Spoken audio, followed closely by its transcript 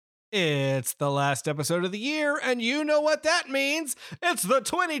It's the last episode of the year, and you know what that means. It's the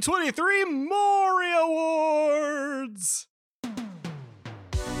 2023 Morey Awards!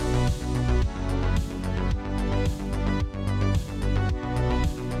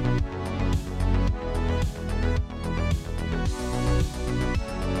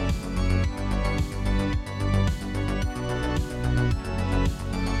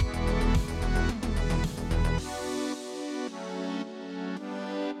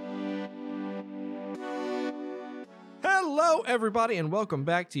 Hello, everybody, and welcome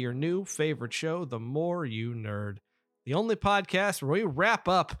back to your new favorite show, The More You Nerd, the only podcast where we wrap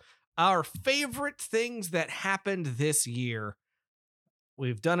up our favorite things that happened this year.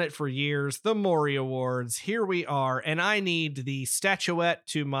 We've done it for years, the Morey Awards. Here we are, and I need the statuette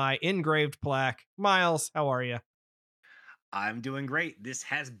to my engraved plaque. Miles, how are you? I'm doing great. This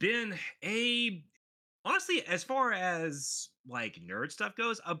has been honestly, as far as like nerd stuff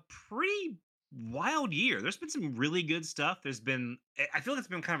goes, a pretty wild year. There's been some really good stuff. I feel like it's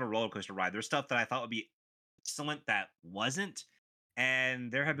been kind of a roller coaster ride. There's stuff that I thought would be excellent that wasn't,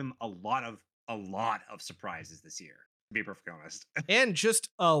 and there have been a lot of surprises this year, to be perfectly honest. And just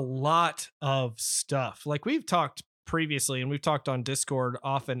a lot of stuff. Like we've talked previously, and we've talked on Discord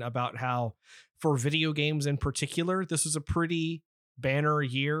often about how for video games in particular, this was a pretty banner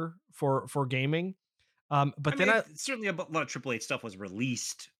year for gaming. Certainly a lot of AAA stuff was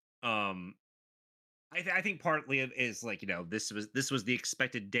released. I think partly it is like, this was the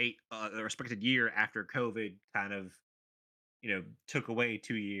expected date, the expected year after COVID kind of, took away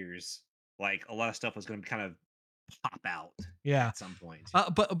 2 years. Like a lot of stuff was going to kind of pop out at some point.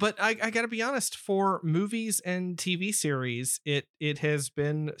 But I gotta be honest, for movies and TV series, it has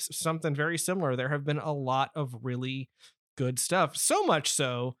been something very similar. There have been a lot of really good stuff, so much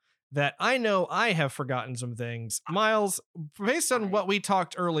so that I know I have forgotten some things. Miles, based on what we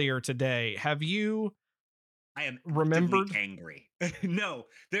talked earlier today, have you I am remembered angry? No,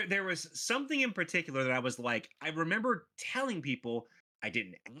 there was something in particular that I was like, I remember telling people I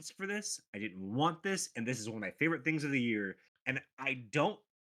didn't ask for this, I didn't want this, and this is one of my favorite things of the year, and I don't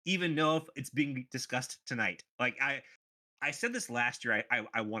even know if it's being discussed tonight. Like I said this last year.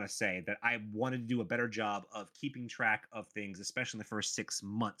 I want to say that I wanted to do a better job of keeping track of things, especially in the first 6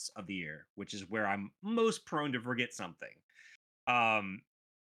 months of the year, which is where I'm most prone to forget something.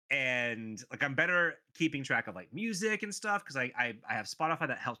 And like I'm better keeping track of like music and stuff because I have Spotify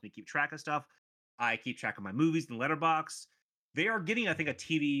that helps me keep track of stuff. I keep track of my movies and Letterboxd. They are getting, I think, a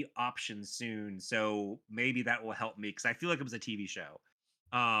TV option soon, so maybe that will help me because I feel like it was a TV show.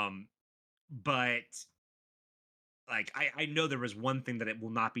 But like I know there was one thing that it will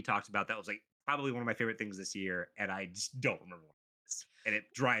not be talked about that was like probably one of my favorite things this year, and I just don't remember what it is, and it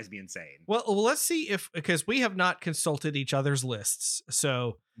drives me insane. Well, let's see because we have not consulted each other's lists,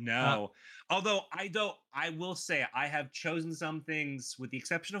 so no. Although I will say I have chosen some things with the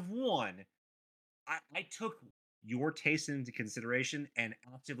exception of one. I took your taste into consideration and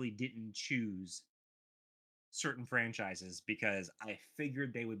actively didn't choose certain franchises because I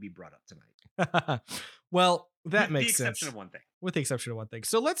figured they would be brought up tonight. Well, that makes sense. With the exception of one thing. With the exception of one thing.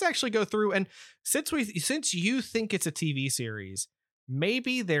 So let's actually go through, and since you think it's a TV series,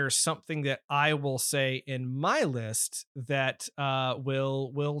 maybe there's something that I will say in my list that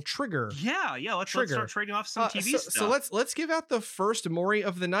will trigger. Yeah. Let's start trading off some TV stuff. So let's give out the first Morey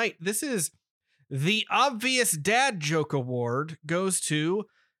of the night. This is the obvious dad joke award goes to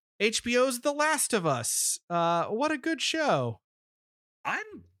HBO's The Last of Us. What a good show.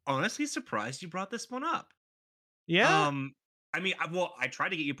 I'm honestly surprised you brought this one up. Yeah. I tried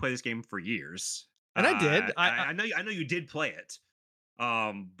to get you to play this game for years. And I did. I know you did play it.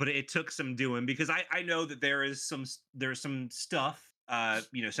 But it took some doing because I know that there's some stuff,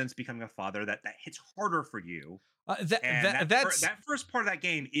 since becoming a father that hits harder for you. That first part of that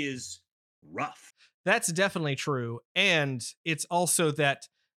game is rough. That's definitely true. And it's also that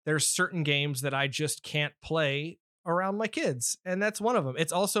there's certain games that I just can't play around my kids. And that's one of them.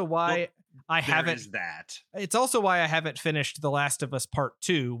 It's also why It's also why I haven't finished The Last of Us Part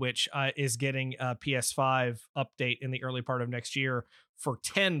 2, which is getting a PS5 update in the early part of next year for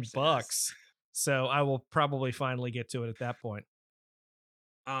 $10. So I will probably finally get to it at that point.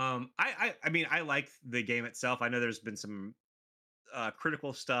 I like the game itself. I know there's been some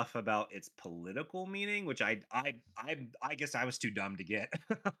critical stuff about its political meaning, which I guess I was too dumb to get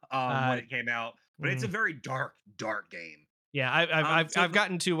when it came out. But it's a very dark game. Yeah, I've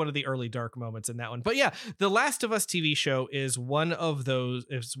gotten to one of the early dark moments in that one. But yeah, The Last of Us TV show is one of those.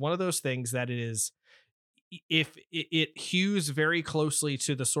 It's one of those things that it is. If it hews very closely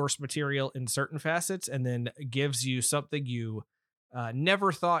to the source material in certain facets, and then gives you something you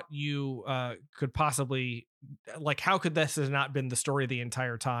Never thought you could possibly like. How could this have not been the story the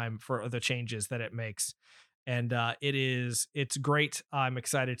entire time for the changes that it makes? And it's great. I'm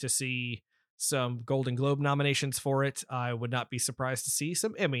excited to see some Golden Globe nominations for it. I would not be surprised to see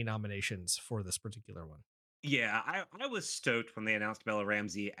some Emmy nominations for this particular one. Yeah, I was stoked when they announced Bella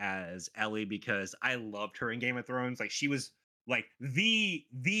Ramsey as Ellie because I loved her in Game of Thrones. Like she was like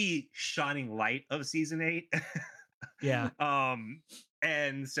the shining light of season 8. Yeah, um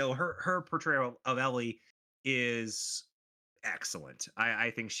and so her portrayal of Ellie is excellent.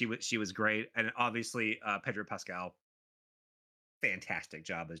 I think she was great, and obviously Pedro Pascal, fantastic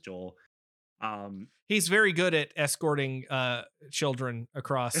job as Joel. um he's very good at escorting children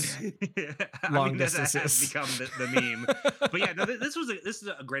across I long mean that has distances. become the meme. But yeah, no, this is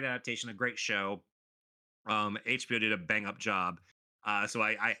a great adaptation, a great show. HBO did a bang up job. So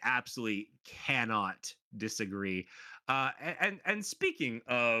I absolutely cannot disagree. And speaking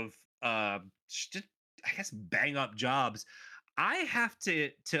of just, I guess, bang up jobs, I have to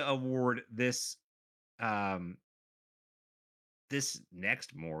award um this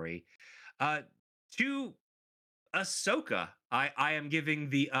next Maury uh to Ahsoka. I am giving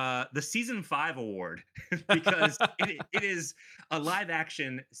the season 5 award because it is a live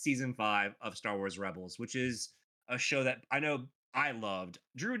action season 5 of Star Wars Rebels, which is a show that I know I loved.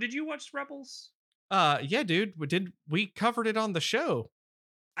 Drew, did you watch Rebels? Yeah, dude, we covered it on the show.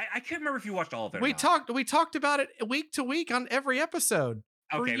 I can't remember if you watched all of it or We not. talked about it week to week on every episode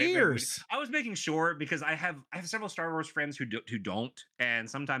for Okay, maybe years. I was making sure because I have several Star Wars friends who don't, and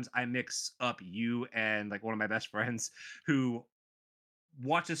sometimes I mix up you and like one of my best friends who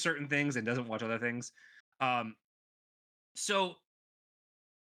watches certain things and doesn't watch other things. Um, so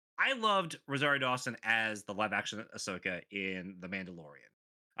I loved Rosario Dawson as the live action Ahsoka in The Mandalorian.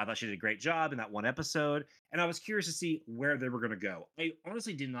 I thought she did a great job in that one episode, and I was curious to see where they were going to go. I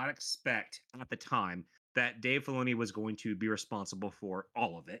honestly did not expect at the time that Dave Filoni was going to be responsible for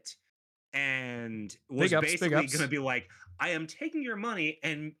all of it, and Big was ups, big basically going to ups. be like, I am taking your money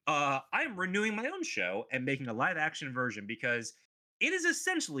and I am renewing my own show and making a live action version because it is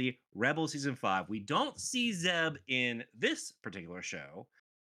essentially Rebel season 5. We don't see Zeb in this particular show,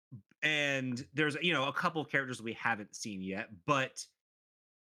 and there's a couple of characters we haven't seen yet, but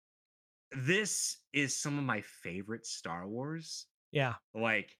this is some of my favorite Star Wars, Yeah.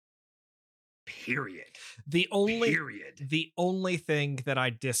 like, period. The only Period. the only thing that I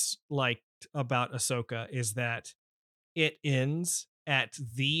disliked about Ahsoka is that it ends at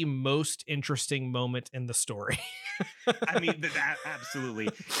the most interesting moment in the story. I mean, that absolutely.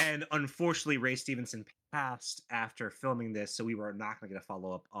 And unfortunately, Ray Stevenson passed after filming this, so we were not going to get a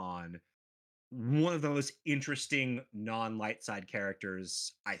follow up on one of the most interesting non-light side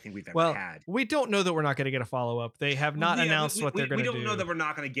characters I think we've ever Well, had. we don't know that we're not going to get a follow up. They have not Yeah, announced what they're going we to don't know do. that we're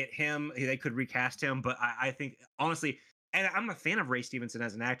not going to get him. They could recast him, but I think honestly, and I'm a fan of Ray Stevenson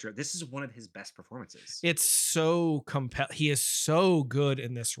as an actor. This is one of his best performances. It's so he is so good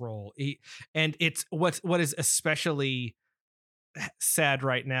in this role. And it's what is especially sad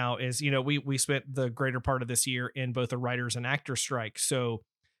right now is, we spent the greater part of this year in both a writers and actor strike. So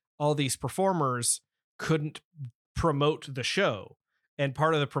all these performers couldn't promote the show. And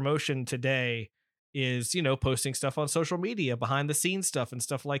part of the promotion today is, posting stuff on social media, behind the scenes stuff and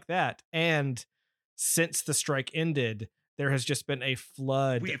stuff like that. And since the strike ended, there has just been a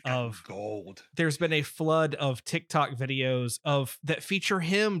flood We have gotten of gold. there's been a flood of TikTok videos of that feature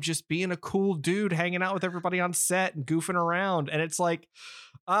him just being a cool dude hanging out with everybody on set and goofing around. And it's like,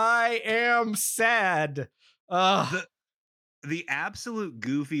 I am sad. The absolute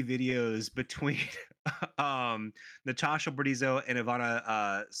goofy videos between Natasha Bordizzo and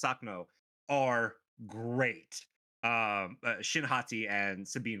Ivana Sakno are great. Shin Hati and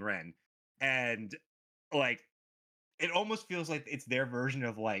Sabine Wren. And like it almost feels like it's their version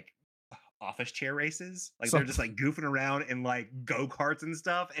of like office chair races. Like they're So just like goofing around in like go-karts and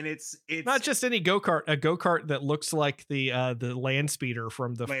stuff. And it's not just any go-kart, a go-kart that looks like the land speeder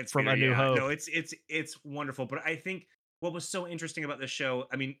from A New yeah. Hope. No, it's wonderful. But I think what was so interesting about this show,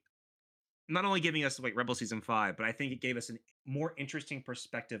 I mean, not only giving us like Rebel season 5, but I think it gave us a more interesting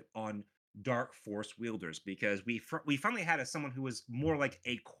perspective on dark force wielders because we finally had someone who was more like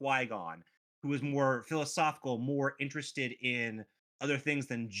a Qui-Gon, who was more philosophical, more interested in other things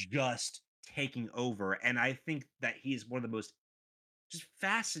than just taking over. And I think that he's one of the most just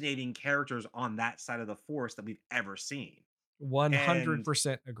fascinating characters on that side of the force that we've ever seen. And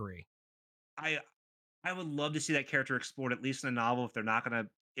 100% agree. I I would love to see that character explored at least in a novel if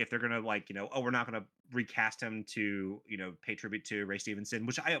they're gonna like, oh, we're not gonna recast him to, pay tribute to Ray Stevenson,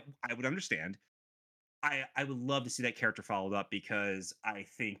 which I would understand. I would love to see that character followed up because I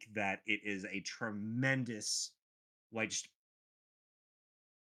think that it is a tremendous, like, just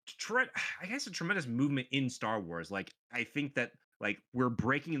I guess a tremendous movement in Star Wars. Like, I think that like we're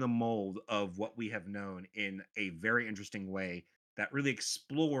breaking the mold of what we have known in a very interesting way that really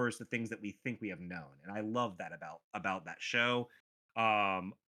explores the things that we think we have known. And I love that about that show.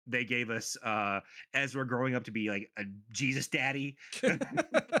 Um they gave us Ezra growing up to be like a Jesus daddy.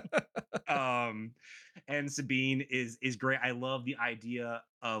 um and Sabine is great. I love the idea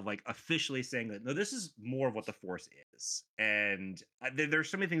of like officially saying that no, this is more of what the Force is, and there's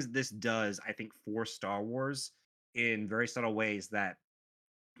so many things that this does. I think for Star Wars in very subtle ways that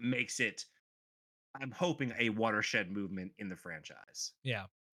makes it. I'm hoping a watershed movement in the franchise. Yeah.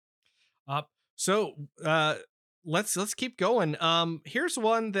 Uh, so uh, let's keep going. Here's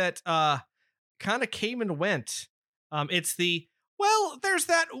one that kind of came and went. It's the well, there's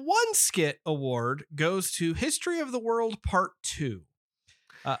that one skit award goes to History of the World Part 2.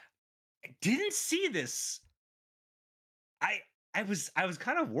 I didn't see this. I I was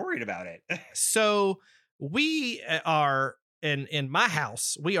kind of worried about it. So we are in my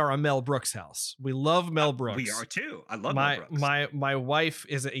house. We are a Mel Brooks house. We love Mel We Brooks. are too. I love Mel My Brooks. my wife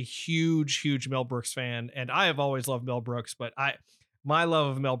is a huge Mel Brooks fan, and I have always loved Mel Brooks, but my love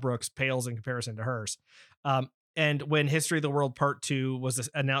of Mel Brooks pales in comparison to hers. And when History of the World Part 2 was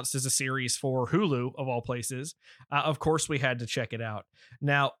announced as a series for Hulu of all places, of course we had to check it out.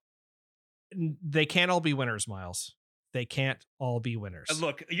 Now they can't all be winners, Miles. They can't all be winners.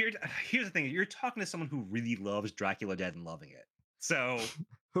 Look, here's the thing. You're talking to someone who really loves Dracula Dead and loving it. So,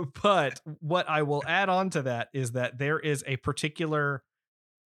 But what I will add on to that is that there is a particular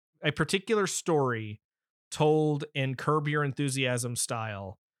story told in Curb Your Enthusiasm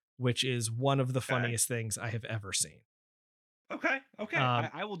style, which is one of the okay. funniest things I have ever seen. Okay.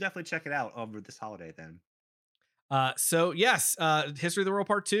 I will definitely check it out over this holiday then. So yes, History of the World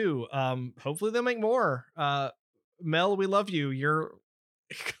Part 2. Hopefully they'll make more. Mel, we love you. You're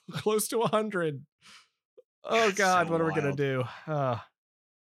close to 100. Oh That's God, so what are we gonna wild. do?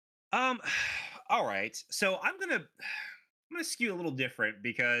 Um, all right. So I'm gonna skew a little different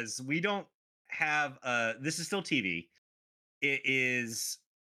because we don't have this is still TV. It is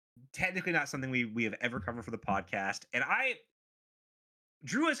technically not something we have ever covered for the podcast, and I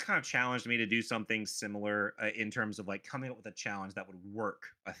Drew has kind of challenged me to do something similar in terms of like coming up with a challenge that would work,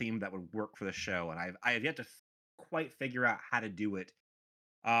 a theme that would work for the show, and I have yet to quite figure out how to do it.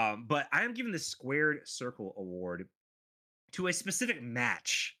 But I am giving the Squared Circle Award to a specific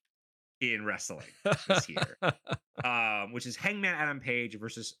match in wrestling this year, which is Hangman Adam Page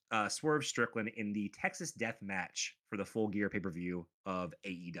versus Swerve Strickland in the Texas Death Match for the Full Gear pay per view of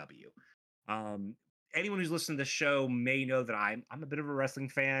AEW. Um, Anyone who's listened to the show may know that I'm a bit of a wrestling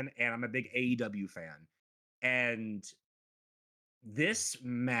fan and I'm a big AEW fan. And this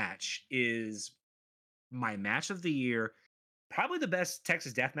match is my match of the year, probably the best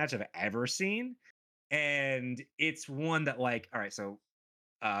Texas Death Match I've ever seen. And it's one that like, all right, so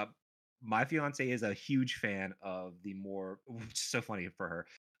uh my fiance is a huge fan of the more which is so funny for her,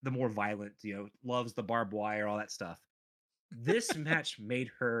 the more violent, loves the barbed wire, all that stuff. This match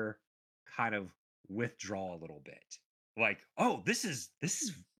made her kind of withdraw a little bit. Like, oh, this is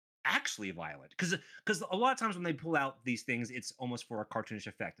actually violent. Because a lot of times when they pull out these things, it's almost for a cartoonish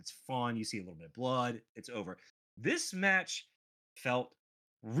effect. It's fun, you see a little bit of blood, it's over. This match felt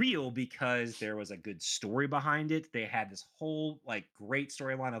real because there was a good story behind it. They had this whole like great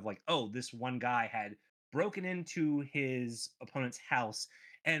storyline of like, oh, this one guy had broken into his opponent's house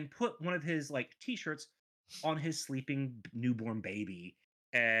and put one of his like t-shirts on his sleeping newborn baby,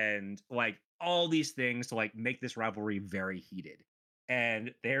 and like all these things to like make this rivalry very heated.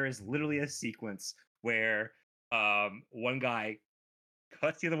 And there is literally a sequence where one guy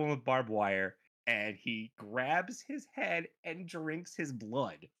cuts the other one with barbed wire and he grabs his head and drinks his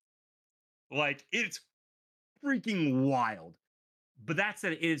blood. Like, it's freaking wild. But that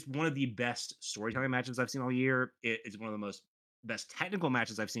said, it is one of the best storytelling matches I've seen all year. It is one of the most best technical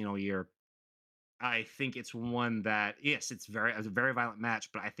matches I've seen all year. I think it's one that, yes, it's a very violent match,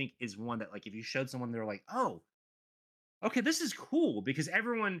 but I think is one that like if you showed someone, they're like, oh, okay, this is cool, because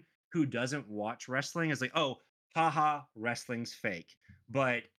everyone who doesn't watch wrestling is like, oh, haha, wrestling's fake.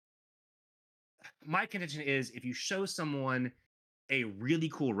 But my contention is if you show someone a really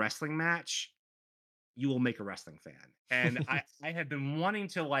cool wrestling match, you will make a wrestling fan. And I have been wanting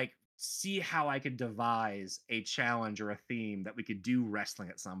to like see how I could devise a challenge or a theme that we could do wrestling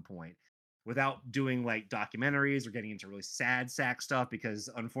at some point. without doing like documentaries or getting into really sad sack stuff, because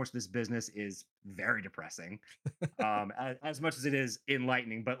unfortunately this business is very depressing. As much as it is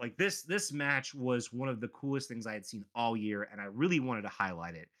enlightening, but like this match was one of the coolest things I had seen all year, and I really wanted to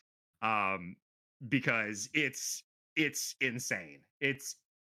highlight it. Um, because it's insane.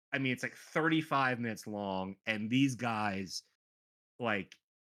 I mean, it's like 35 minutes long, and these guys, like,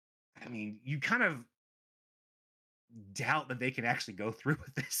 I mean, you kind of doubt that they can actually go through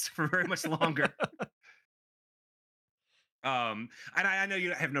with this for very much longer. And I know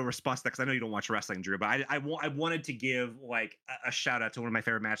you have no response to that because I know you don't watch wrestling, Drew. But I wanted to give like a shout out to one of my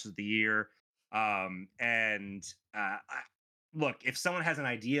favorite matches of the year. And look, if someone has an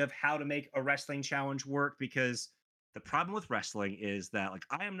idea of how to make a wrestling challenge work, because the problem with wrestling is that like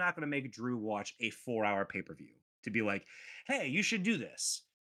I am not going to make Drew watch a 4 hour pay per view to be like, hey, you should do this.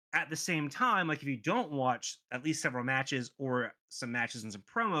 At the same time, like if you don't watch at least several matches or some matches and some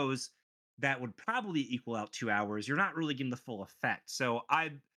promos, that would probably equal out 2 hours. You're not really getting the full effect. So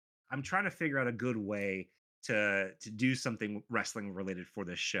I'm trying to figure out a good way to do something wrestling related for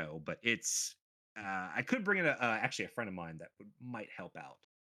this show, but it's I could bring in actually a friend of mine that might help out.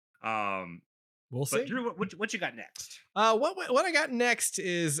 We'll But see. Drew, what you got next? What I got next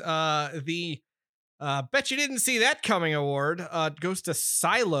is the bet you didn't see that coming award. Goes to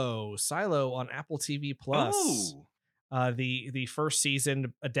Silo on Apple TV Plus. Oh, the first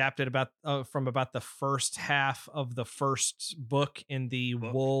season adapted about from about the first half of the first book in the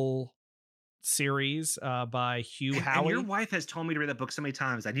Wool series by Hugh Howey. And your wife has told me to read that book so many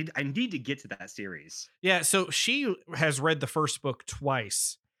times. I need to get to that series. Yeah, so she has read the first book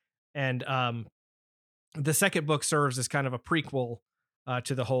twice, and the second book serves as kind of a prequel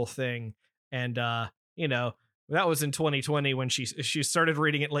to the whole thing. And you know, that was in 2020 when she started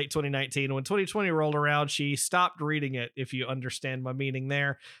reading it late 2019. When 2020 rolled around, she stopped reading it, if you understand my meaning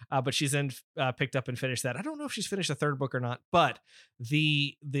there. But she's then picked up and finished that. I don't know if she's finished the third book or not, but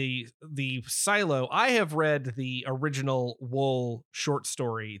the Silo, I have read the original Wool short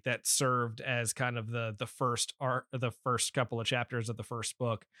story that served as kind of the first couple of chapters of the first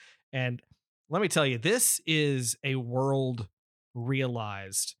book. And let me tell you, this is a world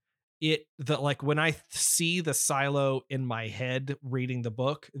realized. Like when I see the Silo in my head reading the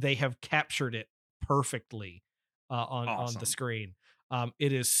book, they have captured it perfectly on the screen.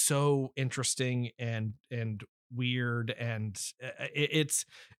 It is so interesting and weird, and it's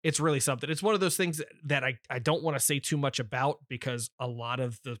really something. It's one of those things that I don't want to say too much about, because a lot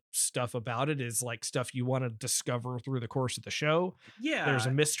of the stuff about it is like stuff you want to discover through the course of the show. Yeah, there's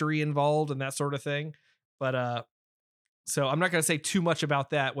a mystery involved and that sort of thing, but so I'm not going to say too much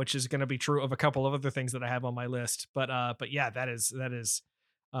about that, which is going to be true of a couple of other things that I have on my list. But yeah, that is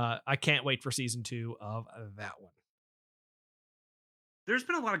I can't wait for season 2 of that one. There's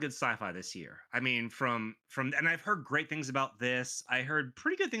been a lot of good sci-fi this year. I mean, and I've heard great things about this. I heard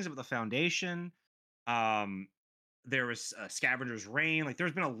pretty good things about the Foundation. There was Scavenger's Reign. Like,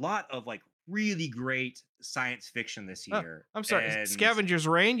 there's been a lot of like really great science fiction this year. I'm sorry, Scavenger's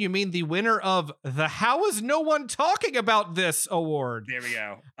Reign? You mean the winner of the How Is No One Talking About This award? There we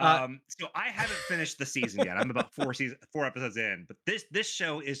go. So I haven't finished the season yet. I'm about 4 episodes in, but this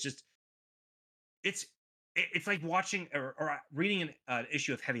show is just it's like watching or reading an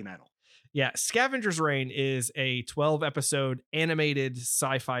issue of Heavy Metal. Yeah, Scavenger's Reign is a 12 episode animated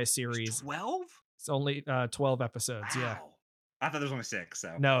sci-fi series. 12? It's only 12 episodes. Wow. Yeah. I thought there was only 6.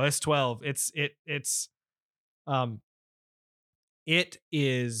 So no, it's 12. It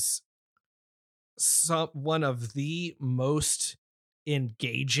is one of the most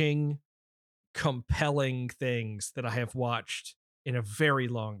engaging, compelling things that I have watched in a very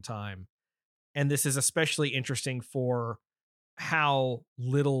long time. And this is especially interesting for how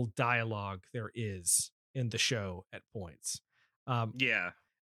little dialogue there is in the show at points. Yeah.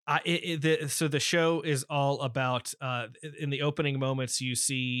 So the show is all about in the opening moments you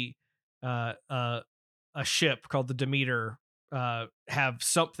see a ship called the Demeter have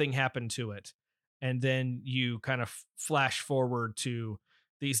something happen to it, and then you kind of flash forward to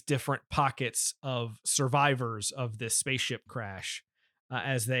these different pockets of survivors of this spaceship crash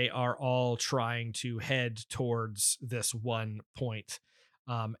as they are all trying to head towards this one point.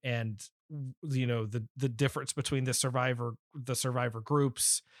 And you know, the difference between the survivor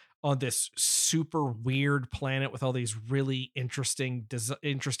groups on this super weird planet with all these really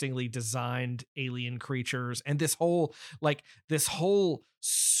interestingly designed alien creatures, and this whole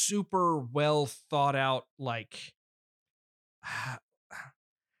super well thought out like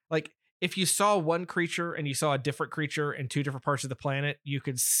if you saw one creature and you saw a different creature in two different parts of the planet, you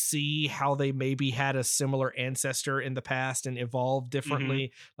could see how they maybe had a similar ancestor in the past and evolved Mm-hmm.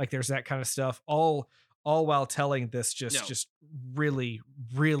 differently. Like there's that kind of stuff. All while telling this No, just really,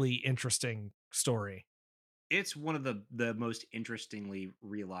 really interesting story. it's one of the most interestingly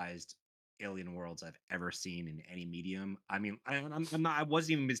realized alien worlds I've ever seen in any medium. I mean, I'm not. I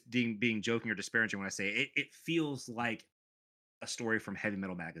wasn't even being joking or disparaging when I say it. It feels like a story from Heavy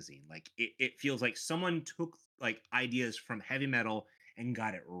Metal magazine. Like it feels like someone took like ideas from heavy metal and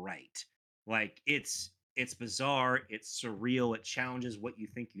got it right. Like it's bizarre, it's surreal, it challenges what you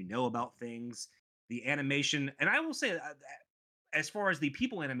think you know about things. The animation, and I will say as far as the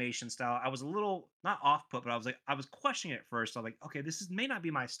people animation style, I was a little not off put, but I was questioning it at first. I'm like, okay, this is may not be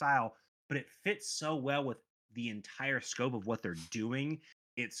my style, but it fits so well with the entire scope of what they're doing.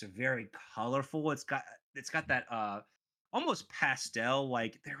 It's very colorful. It's got that almost pastel.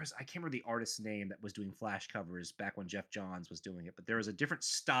 Like there was, I can't remember the artist's name that was doing flash covers back when Jeff Johns was doing it, but there was a different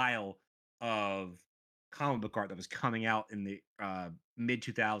style of comic book art that was coming out in the mid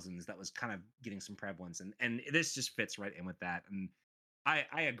 2000s that was kind of getting some prevalence, and this just fits right in with that. And I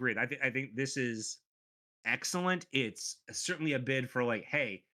agree. I think this is excellent. It's certainly a bid for like,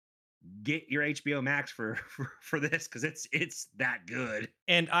 hey, get your HBO Max for this because it's that good.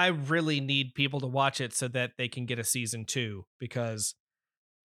 And I really need people to watch it so that they can get a season 2 because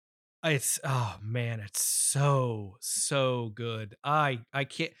it's oh man, it's so good. I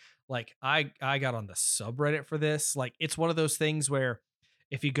can't like I got on the subreddit for this. Like it's one of those things where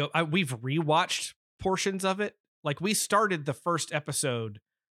if you go we've rewatched portions of it. Like we started the first episode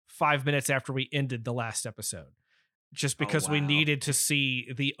 5 minutes after we ended the last episode just Oh because we wow. needed to see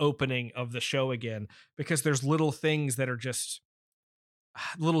the opening of the show again because there's little things that are just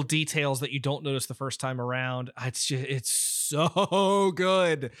little details that you don't notice the first time around. It's so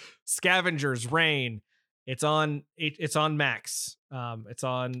good. Scavengers Reign. It's on Max. It's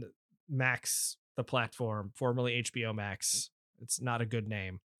on Max, the platform, formerly HBO Max. It's not a good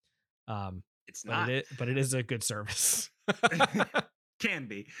name. It's But not. it is a good service. Can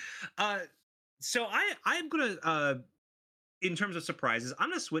be. Uh so I'm gonna in terms of surprises, I'm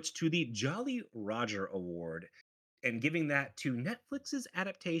gonna switch to the Jolly Roger Award and giving that to Netflix's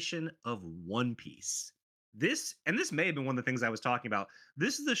adaptation of One Piece. This may have been one of the things I was talking about.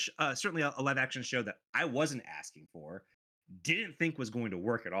 This is certainly a live action show that I wasn't asking for, didn't think was going to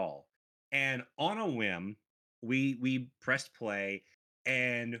work at all, and on a whim, we pressed play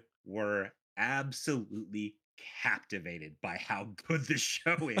and were absolutely captivated by how good the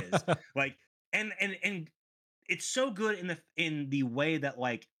show is. Like, and it's so good in the way that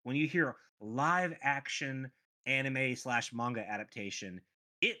like when you hear live action anime slash manga adaptation,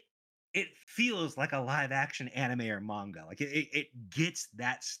 it it feels like a live action anime or manga. Like it gets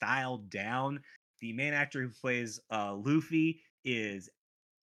that style down. The main actor who plays Luffy is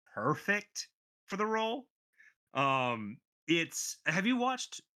perfect for the role. It's have you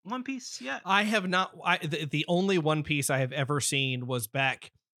watched One Piece yet? I have not. The only One Piece I have ever seen was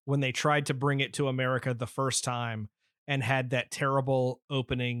back when they tried to bring it to America the first time and had that terrible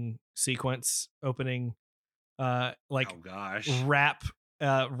opening sequence, like Oh gosh. rap,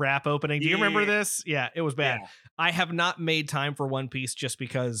 rap opening. Do you remember Yeah. this? Yeah, it was bad. Yeah. I have not made time for One Piece just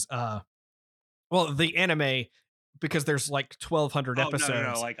because, well, the anime because there's like 1,200 Oh no.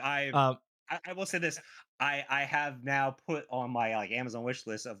 episodes. Like Um, I will say this. I have now put on my like Amazon wish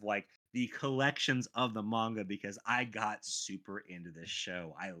list of like the collections of the manga because I got super into this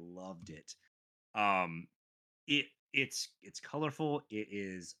show. I loved it. Um it's colorful. It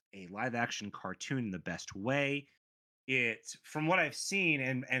is a live action cartoon in the best way. It from what I've seen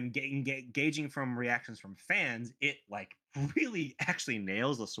and gauging from reactions from fans, it like really actually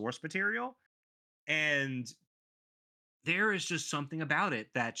nails the source material. And there is just something about it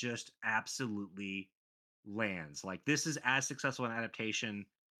that just absolutely lands. Like this is as successful an adaptation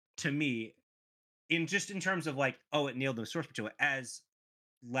to me in just in terms of like, oh, it nailed the source material as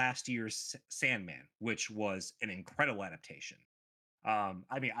last year's Sandman, which was an incredible adaptation. I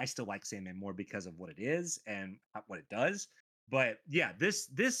mean, I still like Sandman more because of what it is and what it does. But yeah, this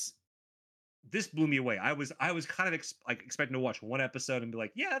blew me away. I was kind of like expecting to watch one episode and be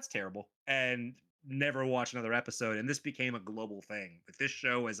like, yeah, that's terrible, and never watch another episode. And this became a global thing. But this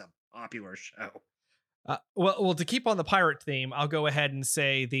show is a popular show. well, to keep on the pirate theme, I'll go ahead and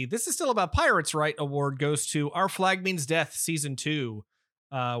say the "This is still about pirates, right?" award goes to Our Flag Means Death season 2,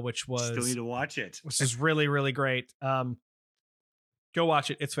 Still need to watch it. which is really really great. Go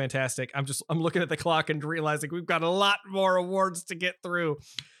watch it; it's fantastic. I'm looking at the clock and realizing we've got a lot more awards to get through.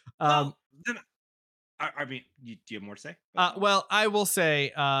 Um, Well, then I mean, do you have more to say? About that one? well, I will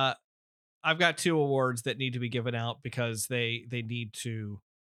say, I've got two awards that need to be given out because they need to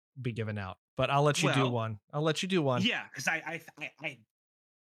be given out. But I'll let you do Well, one. I'll let you do one. yeah, because I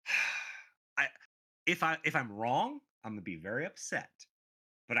if I'm wrong, I'm gonna be very upset.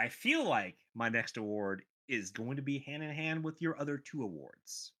 But I feel like my next award is going to be hand in hand with your other two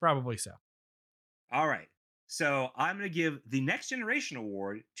awards. Probably so. All right. So I'm going to give the Next Generation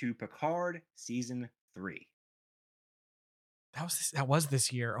Award to Picard Season 3. That was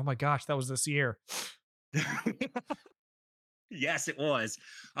this year. Oh my gosh, that was this year. Yes, it was.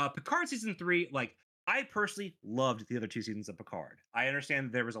 Picard Season 3, like, I personally loved the other two seasons of Picard. I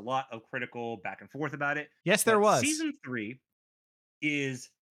understand there was a lot of critical back and forth about it. Yes, there But was. Season 3 is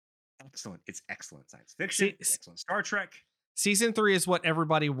excellent. It's excellent science fiction. See, It's excellent Star Trek. Season 3 is what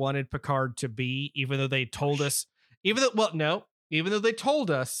everybody wanted Picard to be, even though they told us, even though they told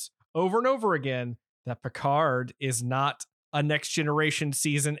us over and over again that Picard is not a Next Generation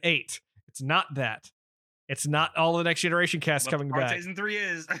Season 8. It's not that. It's not all the Next Generation cast coming Picard back. Season 3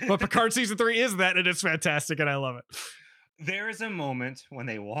 is. But Picard Season 3 is that, and it's fantastic, and I love it. There is a moment when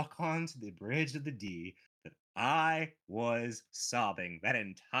they walk onto the bridge of the D that I was sobbing that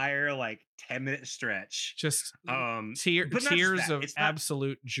entire like 10-minute stretch. Just but tears of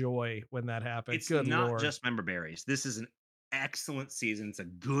absolute joy when that happened. It's Good not Lord. just member berries. This is an excellent season. It's a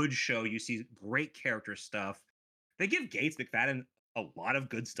good show. You see great character stuff. They give Gates McFadden a lot of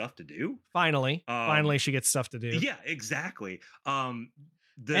good stuff to do. Finally she gets stuff to do. Yeah, exactly.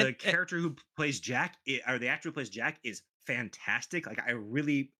 The character who plays Jack, or the actor who plays Jack, is fantastic. Like, I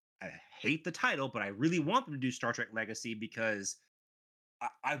hate the title, but I really want them to do Star Trek Legacy because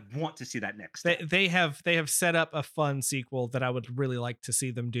I want to see that next step. They have set up a fun sequel that I would really like to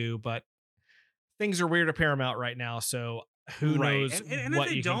see them do, but things are weird at Paramount right now, so who knows and what if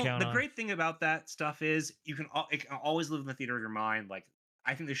they you don't, can count the on. great thing about that stuff is it can always live in the theater of your mind. Like,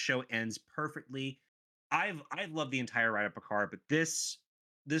 I think the show ends perfectly. I've loved the entire ride of Picard, but this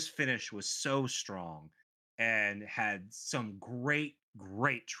finish was so strong and had some great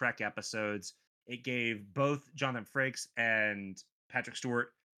Trek episodes. It gave both Jonathan Frakes and Patrick Stewart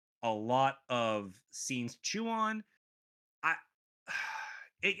a lot of scenes to chew on.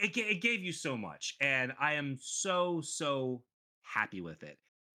 It gave you so much, and I am so happy with it.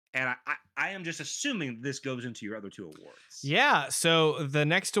 And I am just assuming this goes into your other two awards. Yeah, so the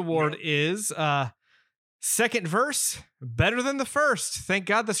next award is second verse, better than the first. Thank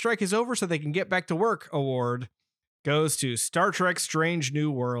God the strike is over so they can get back to work award goes to Star Trek Strange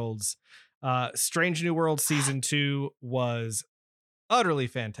New Worlds. Strange New Worlds Season 2 was utterly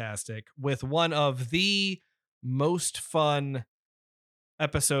fantastic, with one of the most fun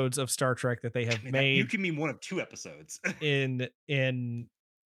episodes of Star Trek that they have made. You can mean one of two episodes. in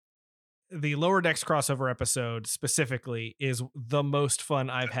the Lower Decks crossover episode specifically is the most fun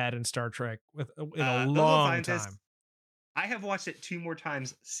I've had in Star Trek in a long time. I have watched it 2 more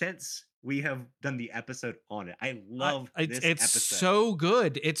times since we have done the episode on it. I love this episode. It's so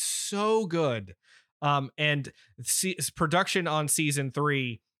good. It's so good. And production on season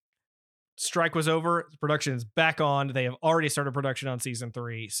 3, strike was over. Production is back on. They have already started production on season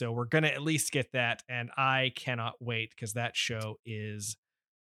 3. So we're going to at least get that. And I cannot wait because that show is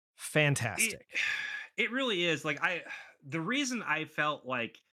fantastic. It really is. Like, the reason I felt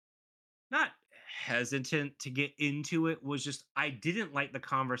like not hesitant to get into it was just I didn't like the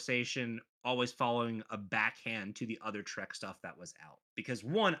conversation always following a backhand to the other Trek stuff that was out. Because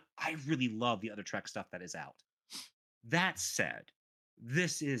one, I really love the other Trek stuff that is out. That said,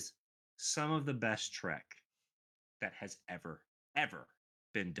 this is some of the best Trek that has ever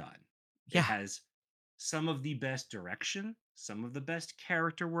been done. Yeah. It has some of the best direction, some of the best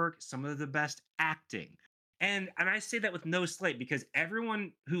character work, some of the best acting. And I say that with no slight because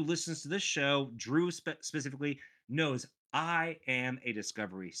everyone who listens to this show, Drew specifically, knows I am a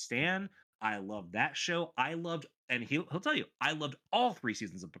Discovery stan. I love that show. And he'll tell you, I loved all 3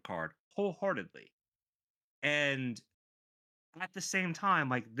 seasons of Picard wholeheartedly. And at the same time,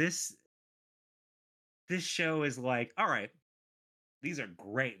 like, this show is like, all right, these are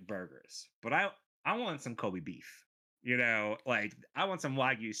great burgers, but I want some Kobe beef. You know, like, I want some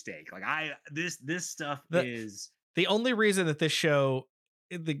Wagyu steak. Like, this stuff is the only reason that this show,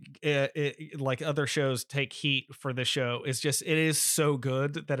 like other shows, take heat for this show is just it is so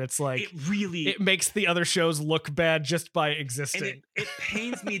good that it's like it makes the other shows look bad just by existing. And it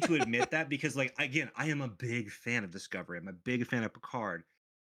pains me to admit that because, like, again, I am a big fan of Discovery. I'm a big fan of Picard,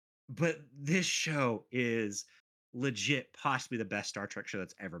 but this show is legit possibly the best Star Trek show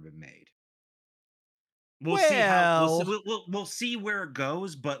that's ever been made. We'll see where it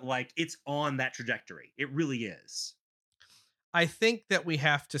goes, but like, it's on that trajectory. It really is. I think that we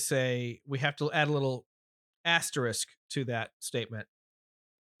have to add a little asterisk to that statement.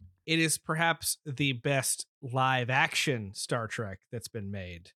 It is perhaps the best live action Star Trek that's been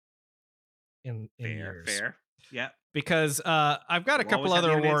made in years. Fair. Yeah. Because I've got a couple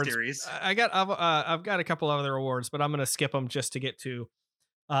other awards. I've got a couple other awards, but I'm going to skip them just to get to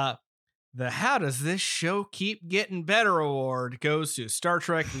the How Does This Show Keep Getting Better award goes to Star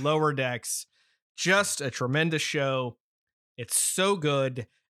Trek Lower Decks. Just a tremendous show. It's so good.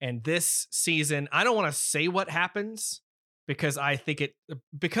 And this season, I don't want to say what happens because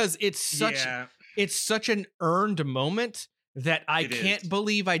it's such an earned moment that I can't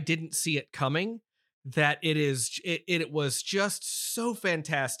believe I didn't see it coming. That it was just so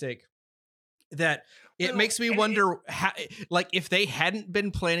fantastic that it makes me wonder how, like, if they hadn't been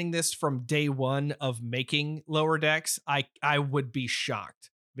planning this from day one of making Lower Decks, I would be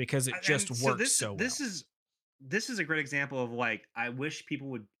shocked because it just works so well. This is a great example of, like, I wish people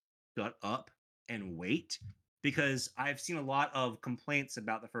would shut up and wait, because I've seen a lot of complaints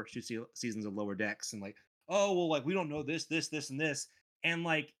about the first two seasons of Lower Decks and, like, oh, well, like, we don't know this, and this. And,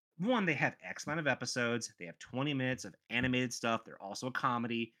 like, one, they have X amount of episodes. They have 20 minutes of animated stuff. They're also a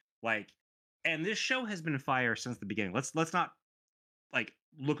comedy. Like, and this show has been fire since the beginning. Let's not, like,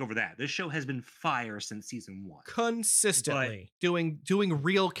 look over that. This show has been fire since season 1. Consistently doing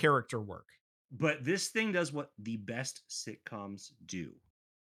real character work. But this thing does what the best sitcoms do.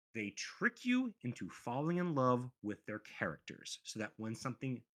 They trick you into falling in love with their characters so that when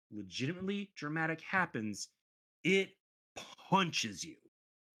something legitimately dramatic happens, it punches you.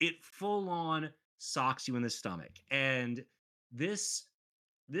 It full on socks you in the stomach. And this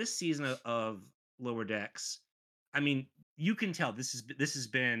season of Lower Decks, I mean, you can tell this has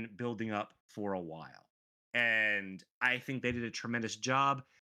been building up for a while. And I think they did a tremendous job.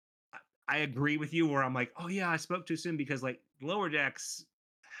 I agree with you where I'm like, oh yeah, I spoke too soon, because, like, Lower Decks,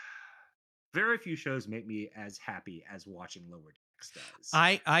 very few shows make me as happy as watching Lower Decks does.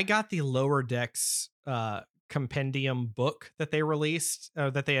 I got the Lower Decks compendium book that they released,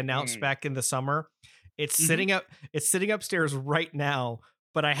 that they announced back in the summer. It's sitting upstairs right now,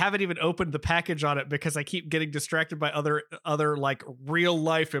 but I haven't even opened the package on it because I keep getting distracted by other like real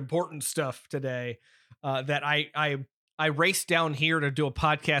life important stuff today. That I raced down here to do a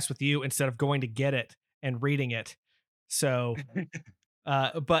podcast with you instead of going to get it and reading it. So,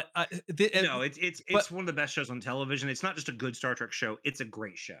 it's one of the best shows on television. It's not just a good Star Trek show; it's a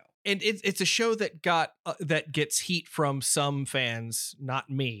great show, and it's a show that that gets heat from some fans, not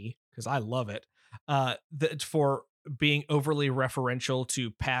me, because I love it. For being overly referential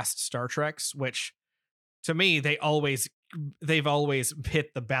to past Star Treks, which to me they've always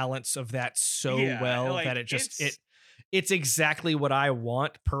hit the balance of that so well, like, that it's exactly what I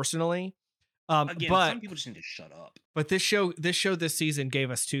want personally. Again, but some people just need to shut up. But this show this season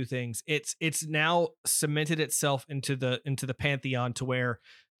gave us two things. It's now cemented itself into the pantheon to where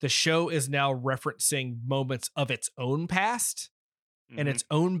the show is now referencing moments of its own past and its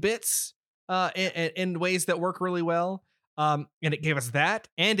own bits in ways that work really well. And it gave us that,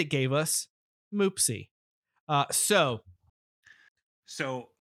 and it gave us Moopsie. So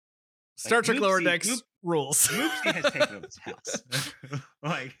Star Trek Lower Decks rules. Moopsie has taken over its house.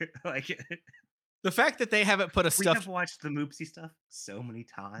 like the fact that they haven't put we have watched the Moopsie stuff so many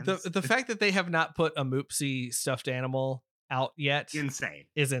times. The fact that they have not put a Moopsie stuffed animal out yet is insane.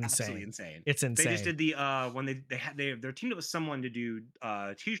 Absolutely insane. It's insane. They just did the when they're teamed up with someone to do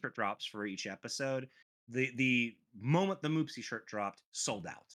t-shirt drops for each episode. The moment the Moopsie shirt dropped, sold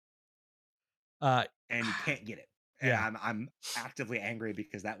out. And you can't get it. Yeah. And I'm actively angry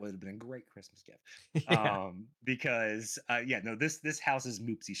because that would have been a great Christmas gift. Yeah. Because this house is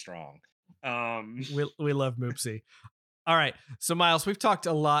Moopsie strong. We love Moopsie. All right, so Miles, we've talked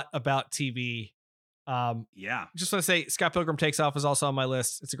a lot about TV. Just want to say Scott Pilgrim Takes Off is also on my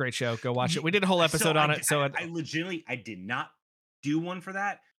list. It's a great show. Go watch it. We did a whole episode on it. So I legitimately did not do one for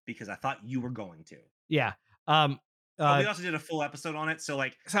that because I thought you were going to. Yeah. But we also did a full episode on it. So,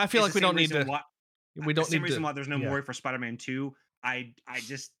 like, so I feel like we don't need to. We don't need the reason why there's no Morey for Spider-Man 2.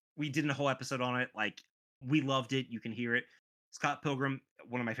 We did a whole episode on it. Like, we loved it. You can hear it. Scott Pilgrim,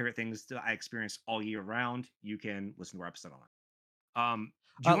 one of my favorite things that I experienced all year round. You can listen to our episode on it.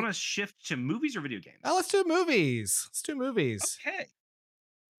 Do you want to shift to movies or video games? Let's do movies. Okay.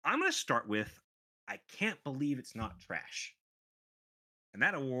 I'm going to start with I Can't Believe It's Not Trash. And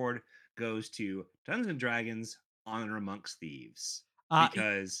that award goes to Dungeons and Dragons Honor Amongst Thieves.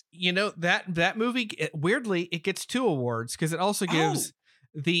 Because that movie, weirdly, it gets 2 awards because it also gives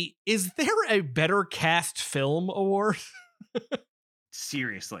the Is There a Better Cast Film award?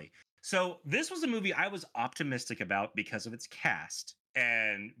 Seriously. So this was a movie I was optimistic about because of its cast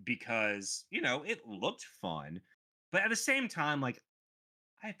and because, it looked fun. But at the same time, like,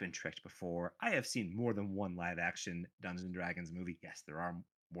 I've been tricked before. I have seen more than one live action Dungeons and Dragons movie. Yes, there are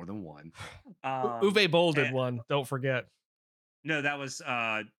more than one. Uwe Boll did Eh, one. Don't forget. no, that was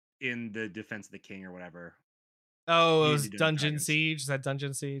in the Defense of the King or whatever. Oh, He it didn't was do Dungeons and Dungeon Dragons. Siege. Is that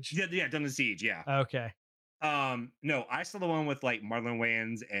Dungeon Siege? Yeah, Dungeon Siege, yeah. Okay. No, I saw the one with like Marlon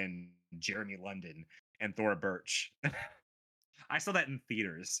Wayans and Jeremy London and Thora Birch. I saw that in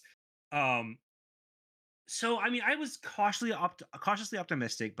theaters. Um, so I mean, I was cautiously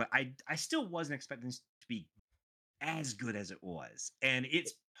optimistic, but I still wasn't expecting this to be as good as it was, and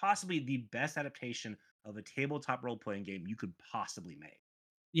it's possibly the best adaptation of a tabletop role playing game you could possibly make.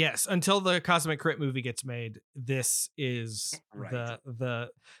 Yes, until the Cosmic Crit movie gets made, this is Right. the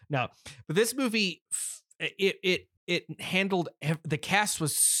no. But this movie, it handled the cast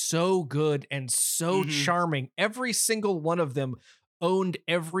was so good and so Hmm. charming. Every single one of them owned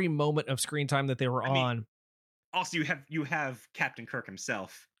every moment of screen time that they were I mean, on. also you have Captain Kirk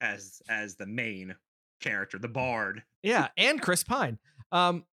himself as the main character, the Bard. Yeah, and Chris Pine.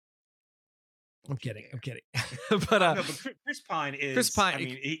 I'm kidding. I'm kidding. But No, but Chris Pine Chris is. I Pine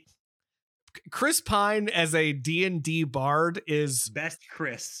mean, Chris Pine as a D&D bard is best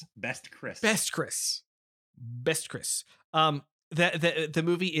Chris. best Chris. Best Chris. The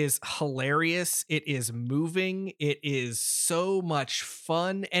movie is hilarious. It is moving. It is so much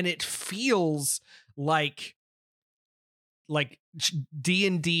fun, and it feels like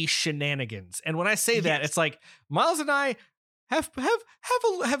D&D shenanigans. And when I say that, Yes. it's like Miles and I have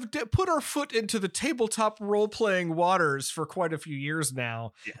put our foot into the tabletop role playing waters for quite a few years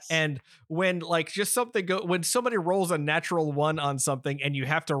now. Yes. And when like just something when somebody rolls a natural one on something and you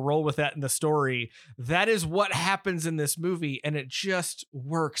have to roll with that in the story, that is what happens in this movie, and it just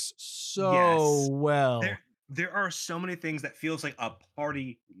works so well. There are so many things that feels like a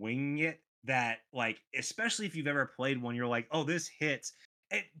party winging it that, like, especially if you've ever played one, you're like, oh, this hits.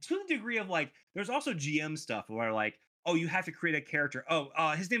 And to the degree of like, there's also GM stuff where like, oh, you have to create a character. Oh,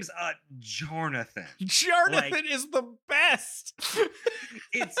 his name is Jonathan. Jonathan is the best.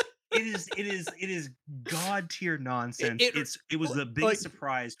 It is god tier nonsense. It was the biggest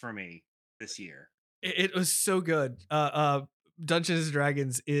surprise for me this year. It was so good. Dungeons and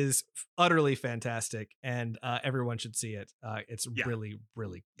Dragons is utterly fantastic, and everyone should see it. It's really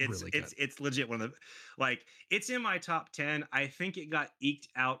good. It's legit one of the, like, it's in my top 10. I think it got eked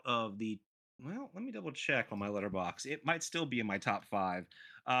out of the, well, let me double check on my letterbox. It might still be in my top 5.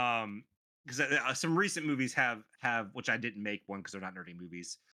 Because some recent movies have which I didn't make one because they're not nerdy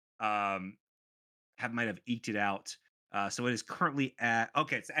movies. Might have eked it out. So it is currently at,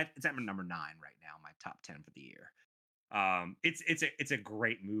 okay, it's at number 9 right now, my top 10 for the year. It's a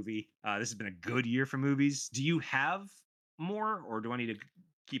great movie. This has been a good year for movies. Do you have more, or do I need to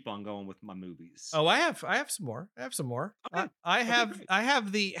keep on going with my movies? Oh, I have some more. Okay. I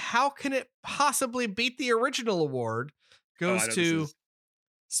have the how can it possibly beat the original award goes to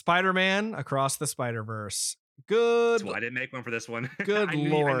Spider-Man Across the Spider-Verse. Good. So I didn't make one for this one. Good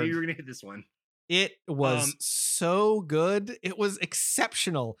Lord. I knew you were gonna hit this one. It was so good. It was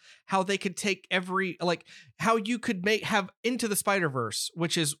exceptional how they could take how you could have Into the Spider-Verse,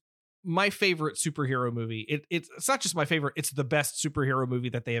 which is my favorite superhero movie. It's not just my favorite, it's the best superhero movie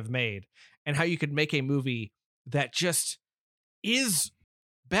that they have made. And how you could make a movie that just is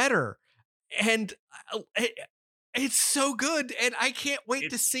better. And it's so good, and I can't wait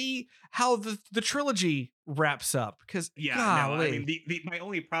to see how the trilogy wraps up. Because I mean, my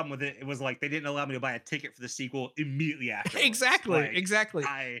only problem with it was like they didn't allow me to buy a ticket for the sequel immediately after. Exactly.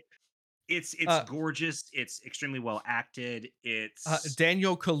 It's gorgeous. It's extremely well acted. It's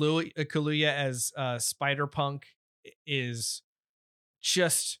Daniel Kaluuya as Spider-Punk is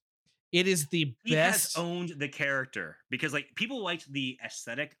just. It is the best. He has owned the character because like people liked the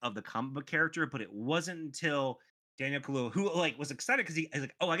aesthetic of the comic book character, but it wasn't until Daniel Kaluuya, who like was excited because he's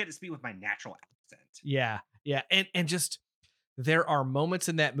like, oh, I get to speak with my natural accent. Yeah, and just there are moments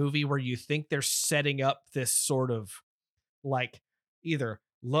in that movie where you think they're setting up this sort of like either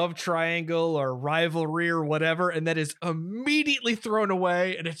love triangle or rivalry or whatever, and that is immediately thrown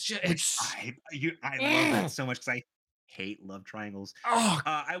away, and it's just I love that so much because I hate love triangles.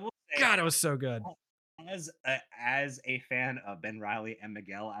 I will say, God, it was so good. As a fan of Ben Reilly and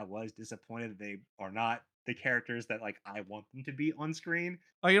Miguel, I was disappointed they are not the characters that like I want them to be on screen.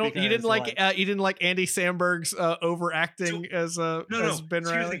 Oh, you didn't like Andy Samberg's overacting as Ben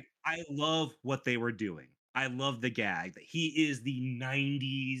Reilly? I love what they were doing. I love the gag that he is the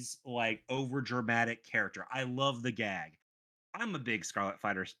 90s like over dramatic character. I love the gag. I'm a big Scarlet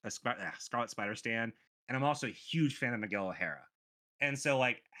Spider stan, and I'm also a huge fan of Miguel O'Hara. And so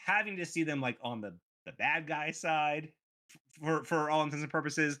like having to see them like on the bad guy side for all intents and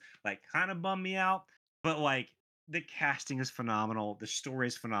purposes, like kind of bummed me out. But like the casting is phenomenal, the story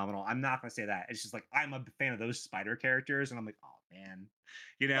is phenomenal. I'm not gonna say that. It's just like I'm a fan of those spider characters, and I'm like, oh man,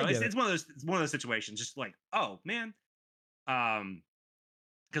 I get it. it's one of those situations, just like, oh man. Um,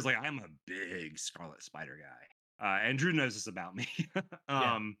 because like I'm a big Scarlet Spider guy. And Drew knows this about me. Yeah.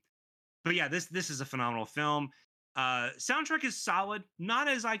 um, but yeah, this is a phenomenal film. Soundtrack is solid, not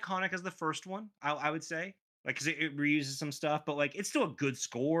as iconic as the first one, I would say, like because it reuses some stuff, but like it's still a good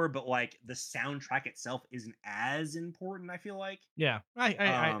score. But like the soundtrack itself isn't as important, I feel like. Yeah,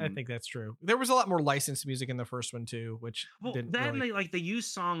 I Um, think that's true. There was a lot more licensed music in the first one too, which well, didn't then really. they use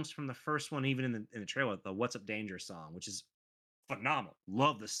songs from the first one, even in the trailer, the "What's Up Danger" song, which is phenomenal.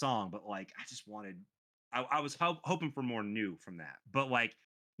 Love the song, but like I just wanted, I was hoping for more new from that. But like,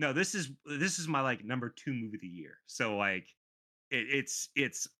 no, this is my like number two movie of the year. So like, it's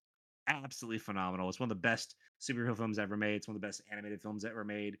absolutely phenomenal. It's one of the best superhero films ever made. It's one of the best animated films ever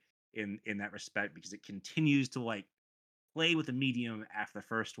made in that respect because it continues to like play with the medium after the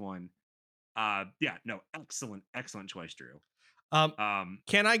first one. Yeah, no, excellent choice, Drew. Um, Um,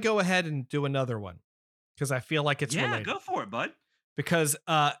 can I go ahead and do another one because I feel like it's yeah, related? go for it, bud. Because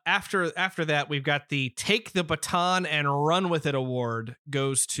after that, we've got the Take the Baton and Run with It award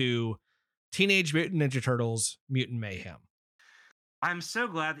goes to Teenage Mutant Ninja Turtles: Mutant Mayhem. I'm so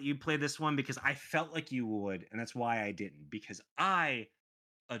glad that you played this one because I felt like you would, and that's why I didn't, because I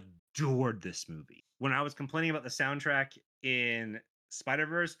adored this movie. When I was complaining about the soundtrack in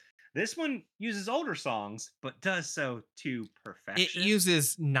Spider-Verse, this one uses older songs, but does so to It perfection.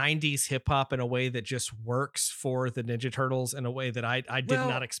 uses 90s hip hop in a way that just works for the Ninja Turtles in a way that I did not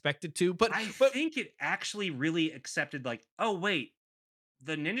Well, expect it to. But I but think it actually really accepted, like, oh, wait,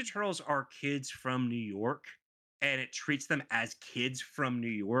 the Ninja Turtles are kids from New York, and it treats them as kids from New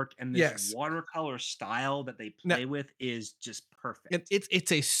York. And this yes, watercolor style that they now, play with is just perfect.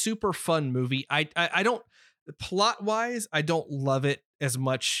 it's a super fun movie. I don't, plot wise, I don't love it as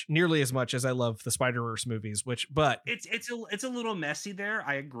much, nearly as much as I love the Spider-Verse movies, which It's a little messy there.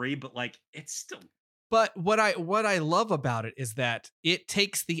 I agree, but like it's still but what I love about it is that it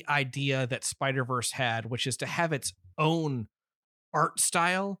takes the idea that Spider-Verse had, which is to have its own art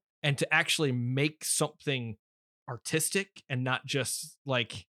style and to actually make something artistic and not just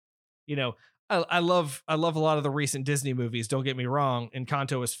like, you know, I love a lot of the recent Disney movies, don't get me wrong, and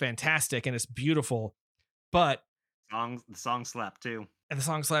Encanto is fantastic and it's beautiful, but the song slap too. and the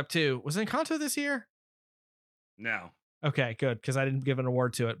song slap too. Was Encanto this year? No. Okay, good, because I didn't give an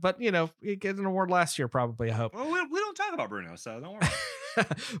award to it. But you know, it get an award last year, probably, I hope. Well, we don't talk about Bruno, so don't worry.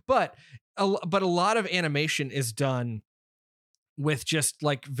 but but a lot of animation is done with just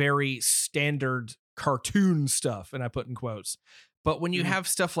like very standard cartoon stuff, and I put in quotes. But when you Mhm. have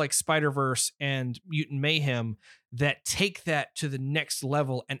stuff like Spider-Verse and Mutant Mayhem that take that to the next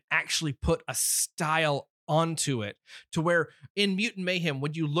level and actually put a style onto it, to where in Mutant Mayhem,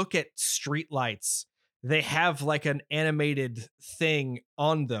 when you look at streetlights, they have like an animated thing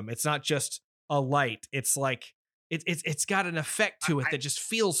on them. It's not just a light. It's like it's got an effect to it I that just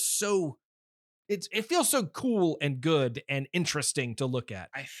feels so, it feels so cool and good and interesting to look at.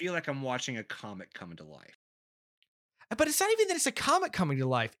 I feel like I'm watching a comic come to life. But it's not even that it's a comic coming to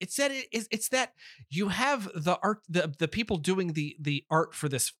life. It's that it's that you have the art, the people doing the art for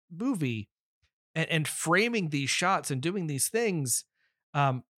this movie and framing these shots and doing these things.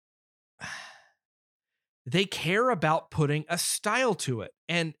 Um, they care about putting a style to it,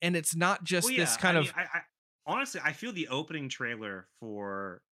 and it's not Well, just this yeah. kind of. I honestly I feel the opening trailer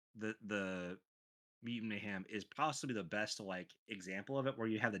for the Mutant Mayhem is possibly the best like example of it, where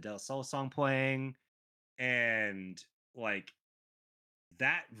you have the Del Sol song playing and like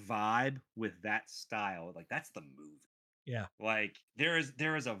that vibe with that style, like that's the movie. Yeah. Like there is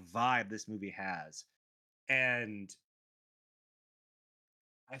a vibe this movie has, and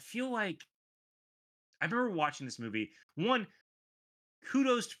I feel like I remember watching this movie. One,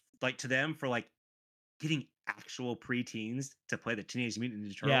 kudos like to them for like getting actual preteens to play the Teenage Mutant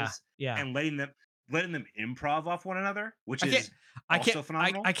Ninja Yeah. Turtles Yeah. and letting them improv off one another, which I can't. is I can't. also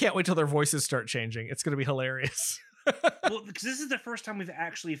phenomenal. I can't wait till their voices start changing. It's going to be hilarious. Well, because this is the first time we've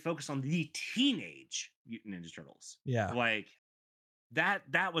actually focused on the Teenage Mutant Ninja Turtles. Yeah. Like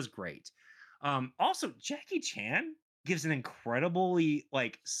that was great. Also, Jackie Chan gives an incredibly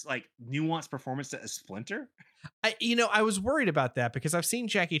like nuanced performance to a Splinter. I was worried about that because I've seen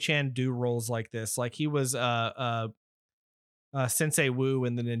Jackie Chan do roles like this. Like he was Sensei Wu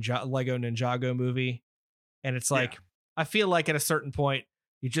in the Lego Ninjago movie, and it's Yeah. like I feel like at a certain point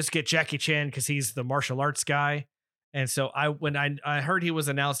you just get Jackie Chan because he's the martial arts guy. And so when I heard he was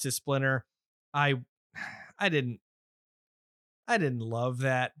announced as Splinter, I I didn't I didn't love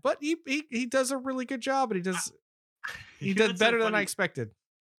that, but he does a really good job, and he You know does what's so better than I funny? expected.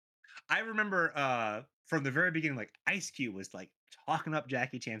 I remember from the very beginning, like Ice Cube was like talking up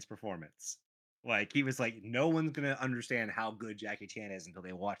Jackie Chan's performance. Like he was like, no one's gonna understand how good Jackie Chan is until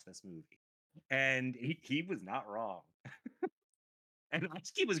they watch this movie. And he was not wrong. And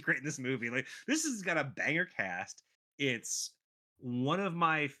Ice Cube was great in this movie. Like this has got a banger cast. It's one of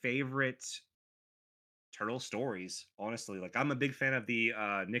my favorite turtle stories, honestly. Like I'm a big fan of the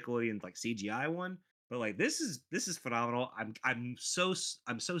Nickelodeon like CGI one, but like this is phenomenal. I'm so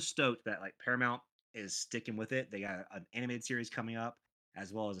stoked that like Paramount is sticking with it. They got an animated series coming up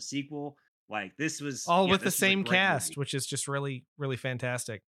as well as a sequel. Like All with the this was a same great cast, movie. which is just really, really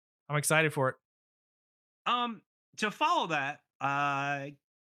fantastic. I'm excited for it. Um to follow that, I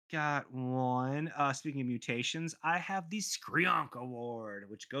got one. Speaking of mutations, I have the Screonk Award,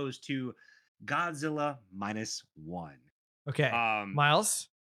 which goes to Godzilla minus one. Okay, Um, Miles,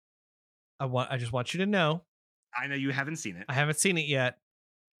 I just want you to know I know you haven't seen it. I haven't seen it yet,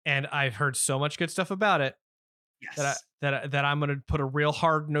 and I've heard so much good stuff about it Yes, that I'm going to put a real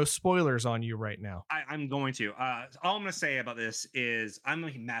hard no spoilers on you right now. I'm going to. All I'm going to say about this is I'm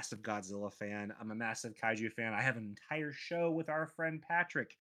a massive Godzilla fan. I'm a massive kaiju fan. I have an entire show with our friend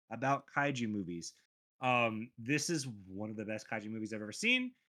Patrick about kaiju movies. This is one of the best kaiju movies I've ever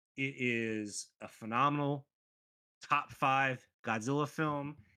seen. It is a phenomenal top five Godzilla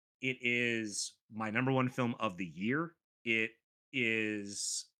film. It is my number one film of the year.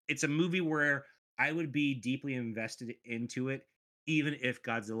 It's a movie where I would be deeply invested into it, even if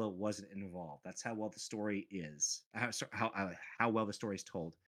Godzilla wasn't involved. That's how well the story is. How well the story is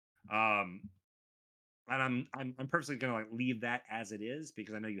told. Um, and I'm personally gonna like leave that as it is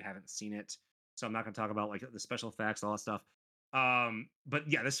because I know you haven't seen it, so I'm not gonna talk about like the special effects, all that stuff. But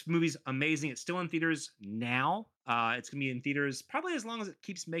yeah, this movie's amazing. It's still in theaters now. It's gonna be in theaters probably as long as it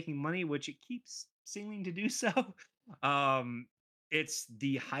keeps making money, which it keeps seeming to do so. um, it's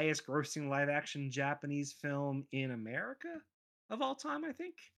the highest grossing live action Japanese film in America of all time, I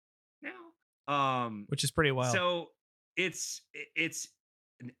think. Now, Which is pretty wild. so it's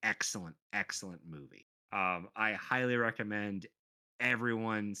an excellent movie. I highly recommend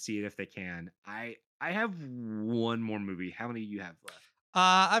everyone see it if they can. I have one more movie. How many do you have left?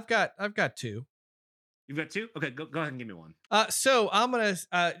 I've got two. You've got two? Okay, go ahead and give me one. So I'm gonna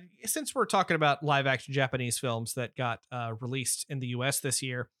since we're talking about live action Japanese films that got released in the U.S. this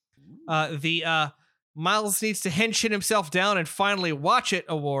year, the Miles needs to hench himself down and finally watch it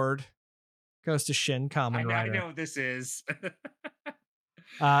award goes to Shin Kamen I Rider. know what this is.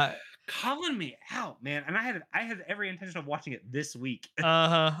 uh Calling me out, man. And I had every intention of watching it this week.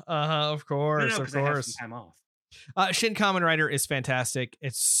 of course, No, of because I have some course. time off. Shin Kamen Rider is fantastic.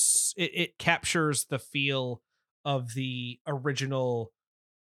 It captures the feel of the original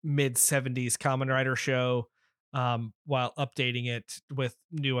mid 70s Kamen Rider show, while updating it with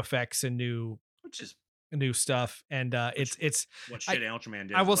new effects and Which is new stuff. And it's what I shit Ultraman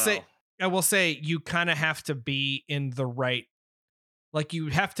did I as will say well. I will say you kind of have to be in the right, like you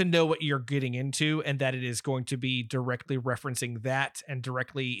have to know what you're getting into and that it is going to be directly referencing that and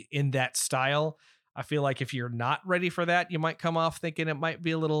directly in that style. I feel like if you're not ready for that, you might come off thinking it might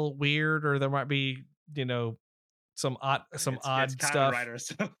be a little weird, or there might be, some It's odd Kamen stuff. Rider,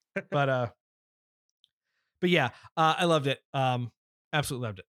 so But yeah, I loved it. Absolutely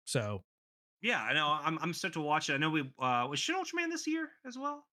loved it. So yeah, I know. I'm stoked to watch it. I know we was Shin Ultraman this year as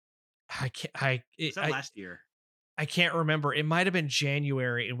well. I can't Was that last year? I can't remember. It might have been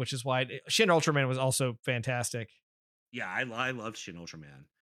January, which is why Shin Ultraman was also fantastic. Yeah, I loved Shin Ultraman.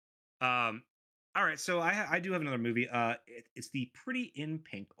 Um, all right, so I do have another movie. It's the Pretty in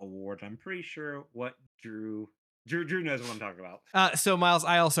Pink Award. I'm pretty sure what Drew knows what I'm talking about. So Miles,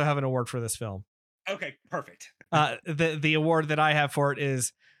 I also have an award for this film. Okay, perfect. The award that I have for it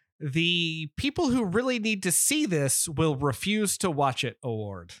is the people who really need to see this will refuse to watch it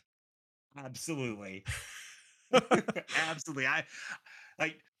award. Absolutely. Absolutely. I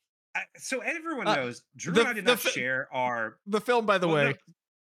like so everyone knows Drew and I did not share our the film, by the way,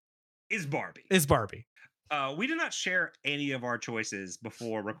 is Barbie. Is Barbie. We did not share any of our choices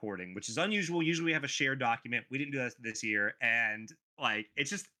before recording, which is unusual. Usually we have a shared document. We didn't do that this year, and like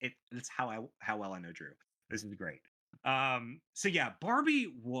it's how well I know Drew. This is great. So yeah,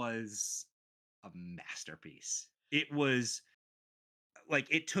 Barbie was a masterpiece. It was like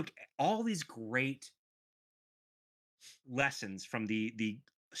it took all these great lessons from the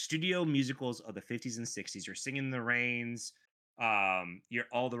studio musicals of the 50s and 60s. You're Singing in the Rains, you're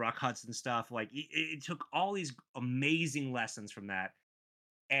all the Rock Hudson stuff. Like it took all these amazing lessons from that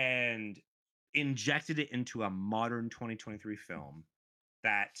and injected it into a modern 2023 film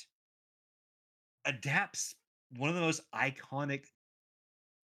that adapts one of the most iconic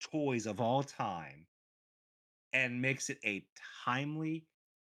toys of all time and makes it a timely,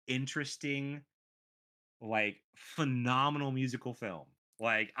 interesting, like phenomenal musical film.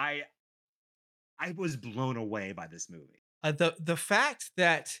 Like I was blown away by this movie. The fact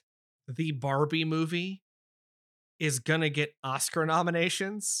that the Barbie movie is gonna get Oscar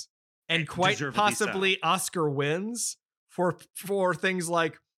nominations and quite Deservedly so. possibly Oscar wins for things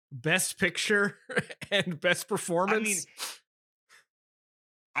like Best Picture and Best Performance.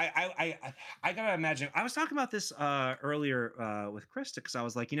 I mean, I gotta imagine. I was talking about this earlier with Krista because I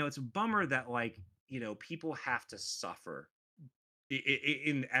was like, it's a bummer that like people have to suffer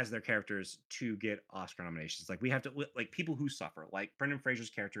in as their characters to get Oscar nominations. Like we have to like people who suffer, like Brendan Fraser's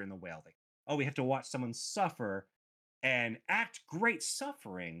character in The Whale. Like, oh, we have to watch someone suffer and act great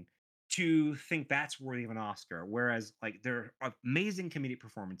suffering to think that's worthy of an Oscar. Whereas like there are amazing comedic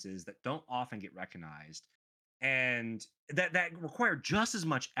performances that don't often get recognized and that require just as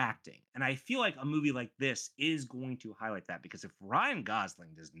much acting. And I feel like a movie like this is going to highlight that because if Ryan Gosling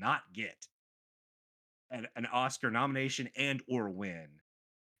does not get an Oscar nomination and or win,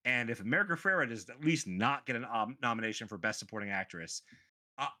 and if America Ferrera does at least not get a nomination for Best Supporting Actress,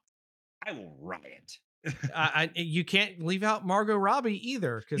 uh, I will riot. You can't leave out Margot Robbie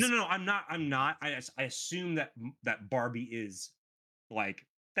either. Because no, I'm not. I assume that Barbie is like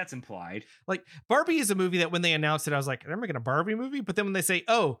that's implied. Like Barbie is a movie that when they announced it, I was like, they're making a Barbie movie. But then when they say,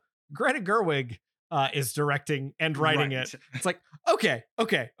 oh, Greta Gerwig is directing and writing it, it's like, okay.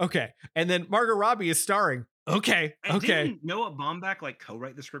 And then Margot Robbie is starring. Okay. Didn't Noah Baumbach like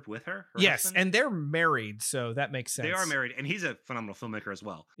co-write the script with her? Yes, husband? and they're married, so that makes sense. They are married, and he's a phenomenal filmmaker as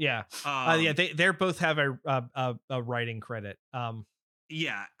well. Yeah, yeah. They both have a writing credit.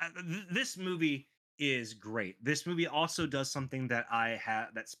 Yeah, this movie is great. This movie also does something that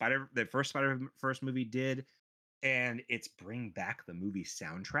the first Spider-Verse movie did, and it's bring back the movie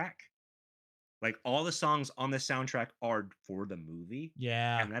soundtrack. Like all the songs on the soundtrack are for the movie.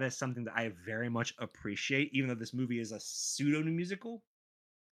 Yeah. And that is something that I very much appreciate, even though this movie is a pseudo musical.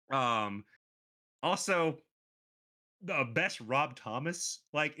 Also, the best Rob Thomas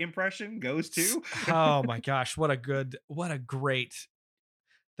like impression goes to. Oh my gosh, what a great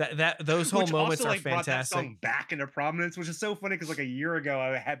those whole moments also, are like, brought that fantastic. song back into prominence, which is so funny because like a year ago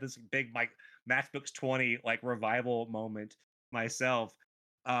I had this big like Matchbooks 20 like revival moment myself.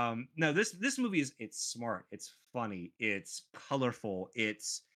 No, this movie it's smart, it's funny, it's colorful, it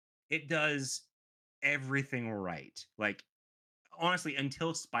does everything right. Like honestly,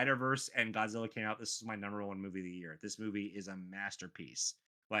 until Spider-Verse and Godzilla came out, this is my number one movie of the year. This movie is a masterpiece.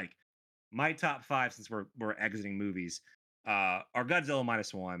 Like my top 5, since we're exiting movies, are Godzilla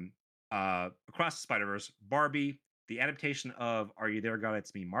minus one, Across the Spider-Verse, Barbie, the adaptation of Are You There, God?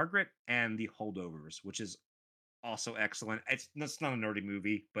 It's Me, Margaret, and The Holdovers, which is also excellent. It's not a nerdy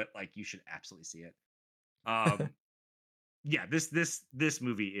movie, but like you should absolutely see it. Yeah, this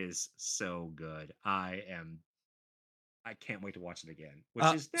movie is so good. I can't wait to watch it again,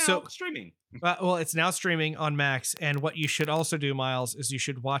 which is now streaming. Well, it's now streaming on Max, and what you should also do, Miles, is you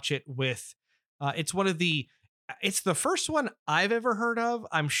should watch it with. It's the first one I've ever heard of.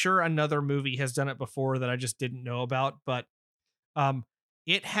 I'm sure another movie has done it before that I just didn't know about, but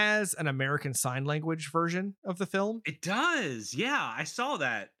it has an American Sign Language version of the film. It does, yeah, I saw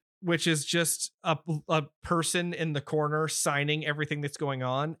that. Which is just a person in the corner signing everything that's going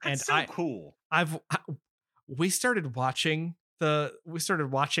on. That's so cool. We started watching the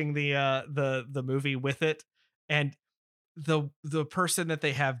movie with it, and the person that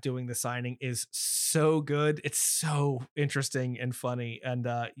they have doing the signing is so good. It's so interesting and funny, and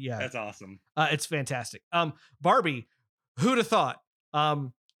yeah, that's awesome. It's fantastic. Barbie, who'd have thought?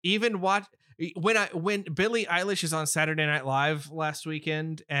 Even when Billie Eilish is on Saturday Night Live last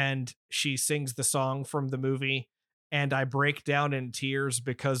weekend and she sings the song from the movie, and I break down in tears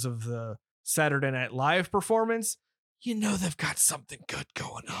because of the Saturday Night Live performance, they've got something good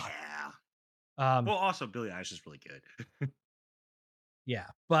going on. Yeah. Well, also Billie Eilish is really good. Yeah,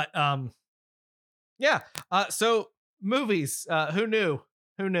 but yeah. So movies. Who knew?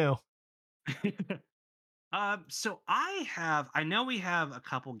 So I know we have a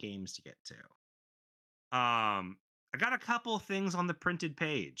couple games to get to. I got a couple things on the printed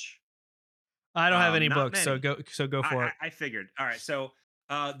page. I don't have any books, many. so go for it. I figured. All right, so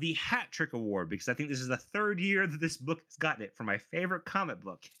The Hat Trick Award, because I think this is the third year that this book has gotten it for my favorite comic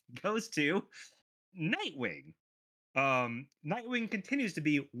book, goes to Nightwing. Nightwing continues to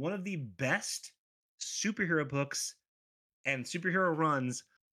be one of the best superhero books and superhero runs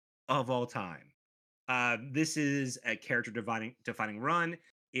of all time. This is a character defining run.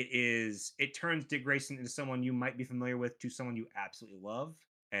 It turns Dick Grayson into someone you might be familiar with to someone you absolutely love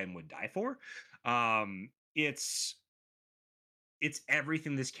and would die for. It's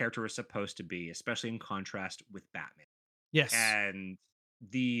everything this character is supposed to be, especially in contrast with Batman. Yes. And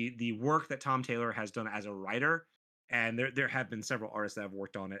the work that Tom Taylor has done as a writer, and there have been several artists that have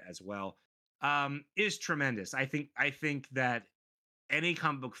worked on it as well, is tremendous. I think that any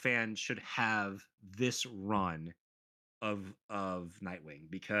comic book fan should have this run of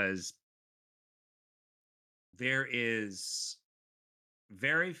Nightwing, because there is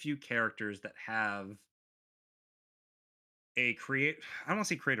very few characters that have a create I don't want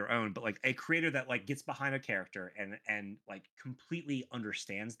to say creator owned, but like a creator that like gets behind a character and like completely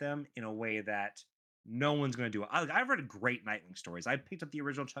understands them in a way that no one's going to do. I've read great Nightwing stories. I picked up the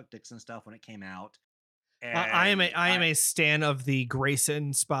original Chuck Dixon stuff when it came out, and I am a stan of the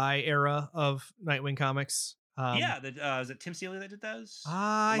Grayson Spy era of Nightwing comics. Yeah, is it Tim Seeley that did those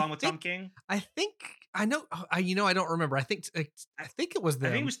I along with Tom King? I think I know. I don't remember. I think it was them.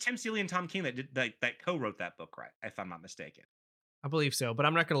 I think it was Tim Seeley and Tom King that did that co-wrote that book, right? If I'm not mistaken. I believe so, but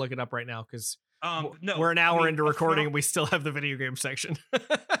I'm not going to look it up right now because no, we're an hour into recording and we still have the video game section.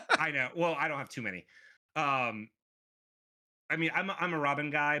 I know. Well, I don't have too many. I mean, I'm a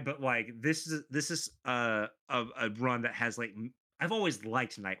Robin guy, but like this is a run that has like I've always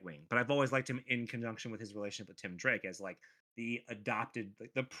liked Nightwing, but I've always liked him in conjunction with his relationship with Tim Drake as like the adopted,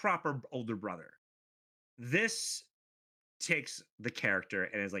 like the proper older brother. This takes the character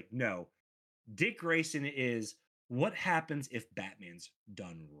and is like, no, Dick Grayson is what happens if Batman's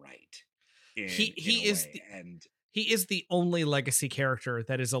done right. He is the only legacy character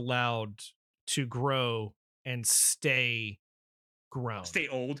that is allowed to grow and stay grown. Stay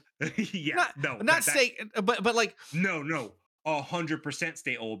old. Yeah. But like no. 100%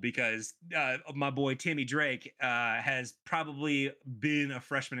 stay old, because my boy Timmy Drake has probably been a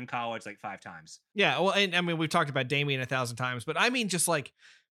freshman in college like 5 times. Yeah, well, and I mean, we've talked about Damian 1,000 times, but I mean, just like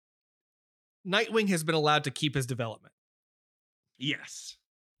Nightwing has been allowed to keep his development. Yes.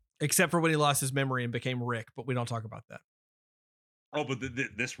 Except for when he lost his memory and became Rick, but we don't talk about that. Oh, but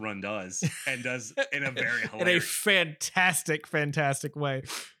this run does, and does in a very hilarious, in a fantastic way.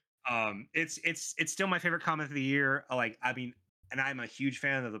 It's still my favorite comic of the year. Like, I mean, and I'm a huge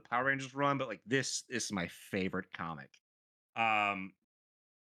fan of the Power Rangers run, but like this is my favorite comic. I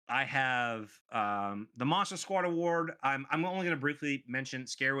have the Monster Squad Award. I'm only going to briefly mention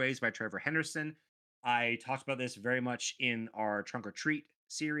Scareways by Trevor Henderson. I talked about this very much in our Trunk or Treat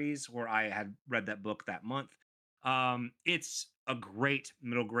series, where I had read that book that month. It's a great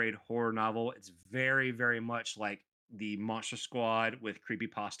middle grade horror novel. It's very, very much like the Monster Squad with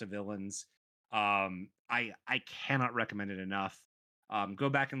creepypasta villains. I cannot recommend it enough. Go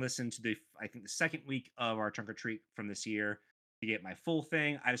back and listen to the second week of our Trunk or Treat from this year to get my full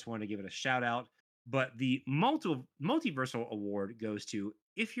thing. I just wanted to give it a shout out. But the multiversal award goes to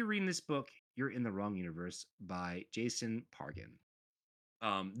If You're Reading This Book, You're in the Wrong Universe by Jason Pargin.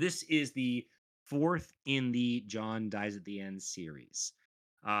 This is the 4th in the John Dies at the End series.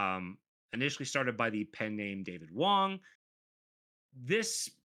 Initially started by the pen name David Wong. This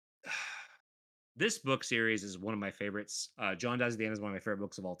book series is one of my favorites. John Dies at the End is one of my favorite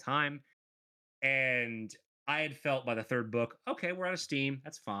books of all time. And I had felt by the 3rd book, okay, we're out of steam.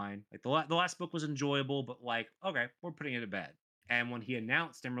 That's fine. Like the last book was enjoyable, but like, okay, we're putting it to bed. And when he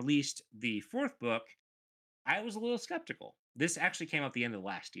announced and released the 4th book, I was a little skeptical. This actually came out the end of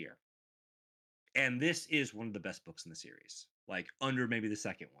last year. And this is one of the best books in the series, like under maybe the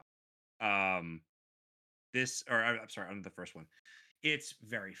second one. I'm sorry, under the first one. It's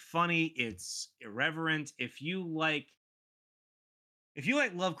very funny. It's irreverent. If you like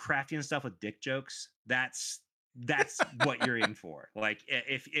Lovecraftian stuff with dick jokes, that's what you're in for. Like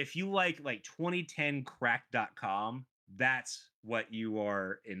if you like 2010crack.com, that's what you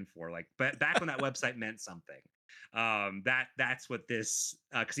are in for. Like, but back when that website meant something. That's what this,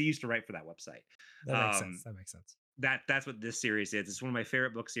 because he used to write for that website. That makes sense. That's what this series is. It's one of my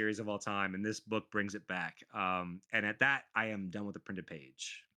favorite book series of all time, and this book brings it back. And at that, I am done with the printed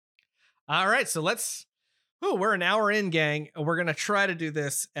page. All right, so we're an hour in, gang. We're gonna try to do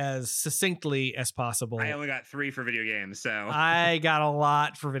this as succinctly as possible. I only got 3 for video games, so I got a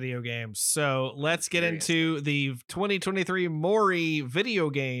lot for video games. So let's get into the 2023 Morey video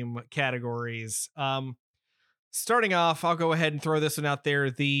game categories. starting off, I'll go ahead and throw this one out there.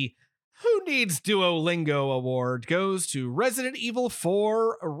 The Who Needs Duolingo award goes to Resident Evil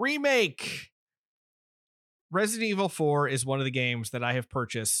 4 Remake. Resident Evil 4 is one of the games that I have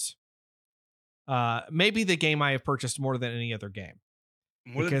purchased. Maybe the game I have purchased more than any other game.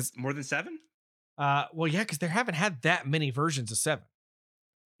 More than 7? Well, yeah, because they haven't had that many versions of 7.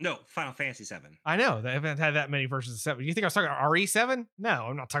 No, Final Fantasy 7. I know they haven't had that many versions of 7. You think I was talking about RE7? No,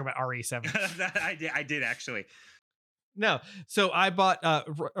 I'm not talking about RE7. I did actually. No, so I bought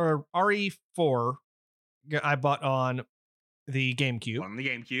RE4. I bought on the GameCube. On the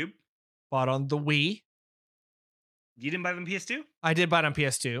GameCube. Bought on the Wii. You didn't buy them PS2? I did buy it on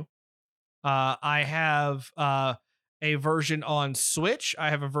PS2. I have a version on Switch.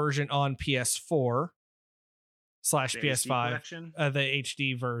 I have a version on PS4 / PS5. The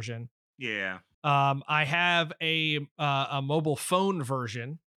HD version. Yeah. I have a mobile phone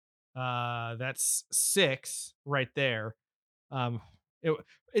version. That's 6 right there.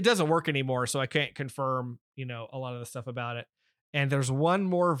 It doesn't work anymore, so I can't confirm, a lot of the stuff about it. And there's one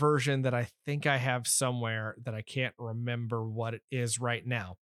more version that I think I have somewhere that I can't remember what it is right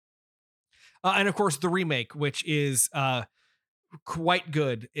now. And of course, the remake, which is quite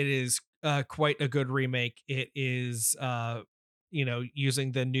good. It is quite a good remake. It is,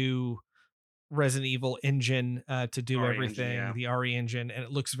 using the new Resident Evil engine to do everything, engine, yeah. the RE engine, and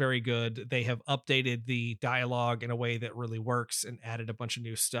it looks very good. They have updated the dialogue in a way that really works and added a bunch of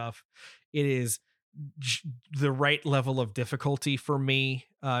new stuff. It is the right level of difficulty for me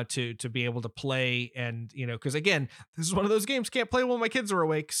to be able to play, and because again, this is one of those games can't play when my kids are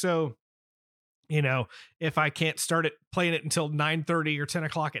awake, so if I can't start playing it until 9:30 or 10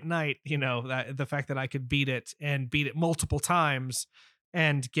 o'clock at night, that the fact that I could beat it multiple times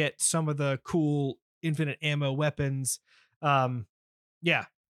and get some of the cool infinite ammo weapons. Yeah,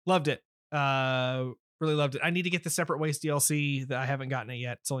 loved it. Really loved it. I need to get the Separate Ways DLC that I haven't gotten it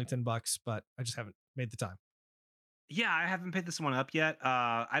yet. It's only $10, but I just haven't made the time. Yeah, I haven't picked this one up yet.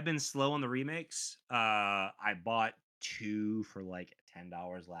 I've been slow on the remakes. I bought 2 for like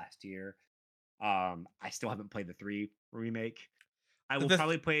 $10 last year. I still haven't played the 3 remake. I will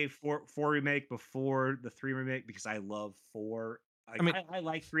probably play 4 remake before the 3 remake because I love 4. I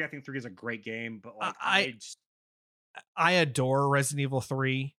like 3. I think 3 is a great game, but like I adore Resident Evil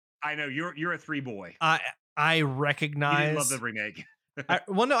 3. I know you're a 3 boy. I recognize. You didn't love the remake.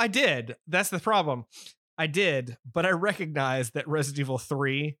 No, I did. That's the problem. I did, but I recognize that Resident Evil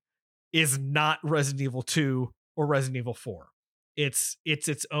 3 is not Resident Evil 2 or Resident Evil 4. It's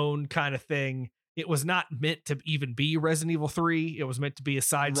its own kind of thing. It was not meant to even be Resident Evil 3. It was meant to be a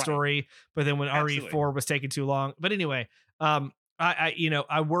side story. But then when RE4 was taking too long. But anyway,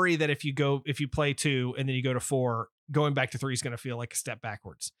 I worry that if you play 2 and then you go to 4, going back to 3 is going to feel like a step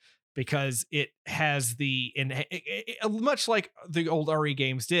backwards, because it has much like the old RE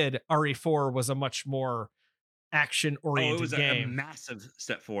games did. RE4 was a much more action oriented it was game. A massive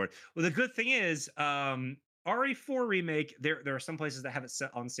step forward. Well, the good thing is, RE4 remake, there are some places that have it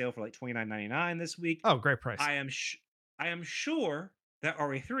set on sale for like $29.99 this week. Oh, great price. I am sure that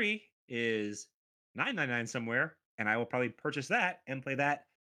RE3 is $9.99 somewhere, and I will probably purchase that and play that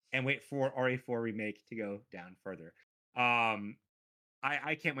and wait for RE4 remake to go down further.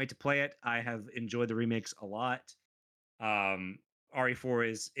 I can't wait to play it. I have enjoyed the remakes a lot.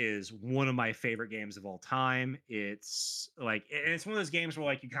 RE4 is one of my favorite games of all time. It's like, and it's one of those games where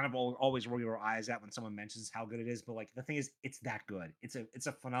like you kind of always roll your eyes at when someone mentions how good it is, but like the thing is, it's that good. It's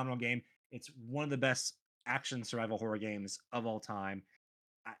a phenomenal game. It's one of the best action survival horror games of all time.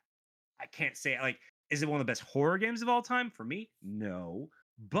 I can't say like, is it one of the best horror games of all time? For me, no.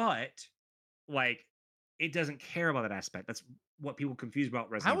 But like, it doesn't care about that aspect. That's what people confuse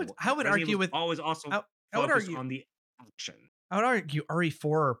about Resident Evil. I would argue with always also focus on the action. I would argue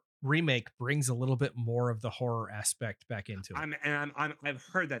RE4 remake brings a little bit more of the horror aspect back into it. I've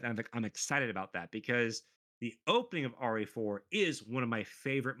heard that, and I'm excited about that because the opening of RE4 is one of my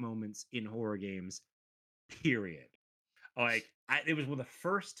favorite moments in horror games. Period. Like it was one of the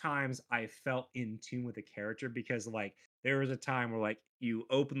first times I felt in tune with the character, because like there was a time where like you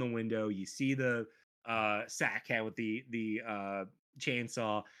open the window, you see the sack head with the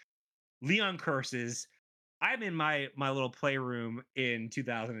chainsaw, Leon curses. I'm in my little playroom in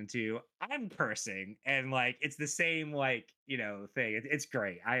 2002. I'm cursing, and like it's the same like thing. It's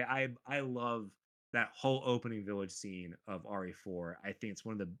great. I love that whole opening village scene of RE4. I think it's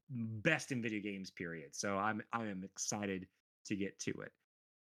one of the best in video games. Period. So I am excited to get to it.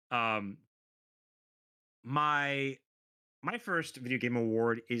 My first video game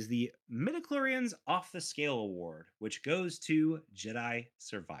award is the Midichlorians Off the Scale Award, which goes to Jedi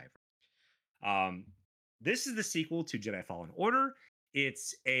Survivor. This is the sequel to Jedi Fallen Order.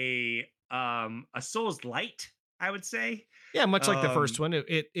 It's a Souls light, I would say. Yeah, much like the first one,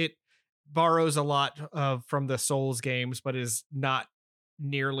 it borrows a lot from the Souls games, but is not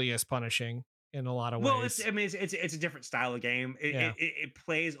nearly as punishing in a lot of Well, ways. it's a different style of game. It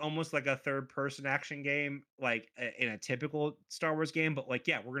plays almost like a third person action game, like in a typical Star Wars game. But like,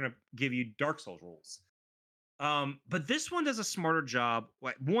 yeah, we're gonna give you Dark Souls rules. But this one does a smarter job.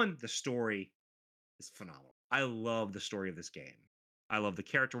 Like, one, the story is phenomenal. I love the story of this game. I love the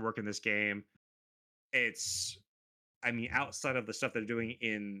character work in this game. It's, I mean, outside of the stuff they're doing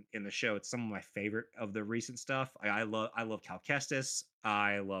in the show, it's some of my favorite of the recent stuff. I love Cal Kestis.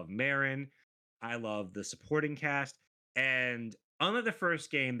 I love Marin. I love the supporting cast. And unlike the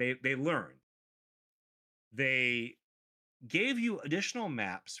first game, they learned. They gave you additional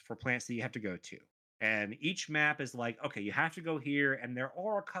maps for plants that you have to go to. And each map is like, okay, you have to go here, and there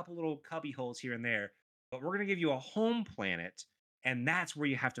are a couple little cubby holes here and there, but we're going to give you a home planet, and that's where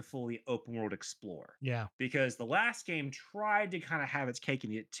you have to fully open world explore. Yeah. Because the last game tried to kind of have its cake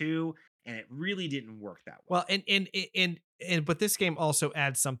and eat it too, and it really didn't work that well. Well, but this game also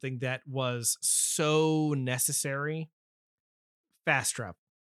adds something that was so necessary: fast travel.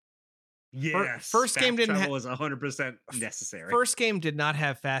 Yes, first game didn't travel was 100% necessary. First game did not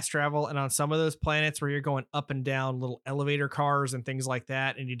have fast travel, and on some of those planets where you're going up and down little elevator cars and things like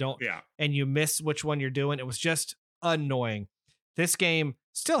that, and and you miss which one you're doing, it was just annoying. This game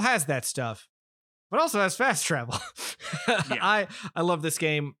still has that stuff, but also has fast travel. I love this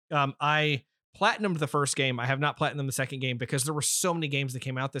game. I platinumed the first game. I have not platinumed the second game because there were so many games that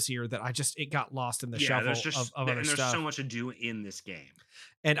came out this year that it got lost in the shuffle of other stuff. There's so much to do in this game.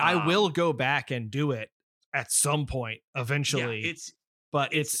 And I will go back and do it at some point eventually. Yeah,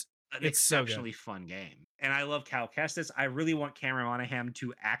 it's an exceptionally fun game. And I love Cal Kestis. I really want Cameron Monaghan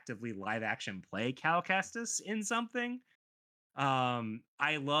to actively live action play Cal Kestis in something.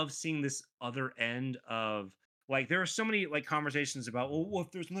 I love seeing this other end of, like, there are so many like conversations about, well,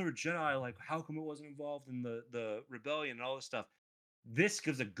 if there's another Jedi, like, how come it wasn't involved in the rebellion and all this stuff? This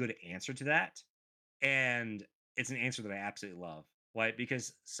gives a good answer to that. And it's an answer that I absolutely love. Like,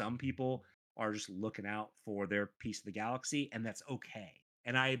 because some people are just looking out for their piece of the galaxy, and that's okay.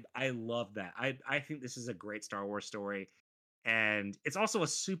 And I love that. I think this is a great Star Wars story, and it's also a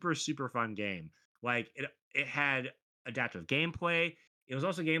super, super fun game. Like, it had adaptive gameplay. It was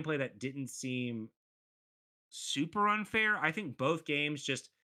also gameplay that didn't seem super unfair. I think both games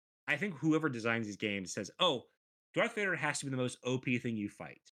I think whoever designs these games says, oh, Darth Vader has to be the most OP thing you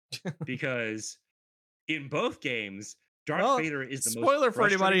fight. Because in both games, Darth Vader is the most spoiler for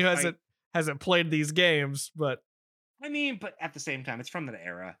anybody who hasn't played these games, but I mean, but at the same time, it's from that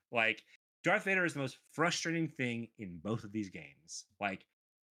era. Like, Darth Vader is the most frustrating thing in both of these games. Like,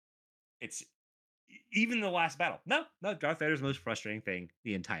 it's even the last battle. No, Darth Vader is the most frustrating thing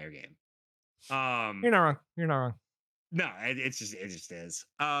the entire game. You're not wrong. No, it just is.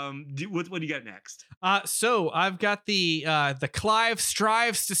 What do you got next? So I've got the Clive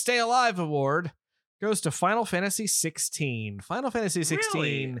Strives to Stay Alive award. Goes to Final Fantasy 16. Final Fantasy 16.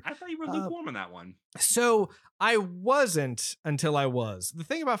 Really? I thought you were lukewarm on that one. So I wasn't until I was. The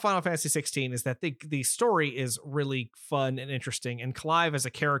thing about Final Fantasy 16 is that the story is really fun and interesting, and Clive as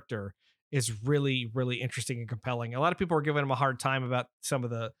a character is really, really interesting and compelling. A lot of people are giving him a hard time about some of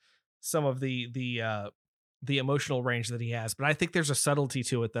the emotional range that he has, but I think there's a subtlety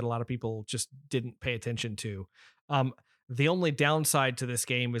to it that a lot of people just didn't pay attention to. The only downside to this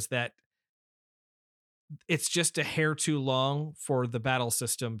game is that it's just a hair too long for the battle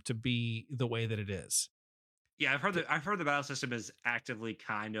system to be the way that it is. Yeah, I've heard the battle system is actively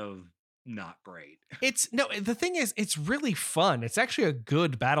kind of not great. The thing is, it's really fun. It's actually a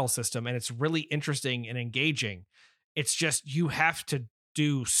good battle system, and it's really interesting and engaging. It's just, you have to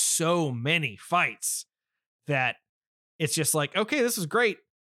do so many fights that it's just like, okay, this was great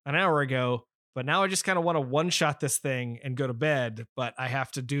an hour ago, but now I just kind of want to one-shot this thing and go to bed, but I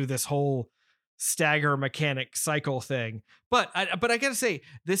have to do this whole stagger mechanic cycle thing. But I gotta say,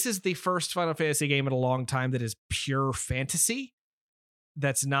 this is the first Final Fantasy game in a long time that is pure fantasy.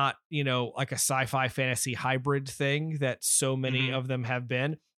 That's not, like a sci-fi fantasy hybrid thing that so many of them have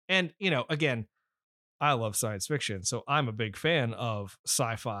been. And, again, I love science fiction, so I'm a big fan of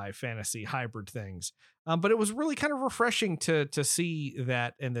sci-fi fantasy hybrid things. But it was really kind of refreshing to see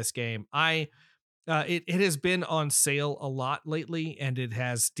that in this game. It has been on sale a lot lately, and it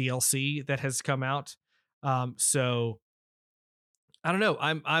has DLC that has come out. So I don't know.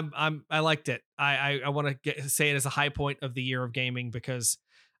 I liked it. I want to say it as a high point of the year of gaming because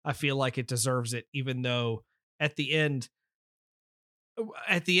I feel like it deserves it. Even though at the end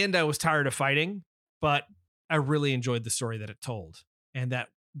I was tired of fighting, but I really enjoyed the story that it told, and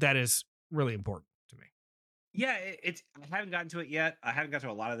that is really important to me. Yeah, it's I haven't gotten to it yet. I haven't got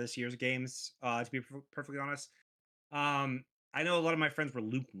to a lot of this year's games, to be perfectly honest. Um, I know a lot of my friends were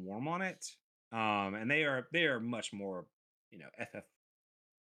lukewarm on it, and they are much more, FF,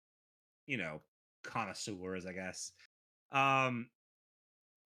 you know, connoisseurs, I guess. Um,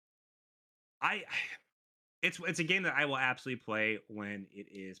 I it's a game that I will absolutely play when it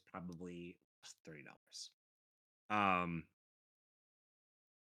is probably $30. Um,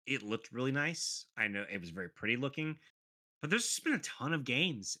 it looked really nice. I know it was very pretty looking. But there's just been a ton of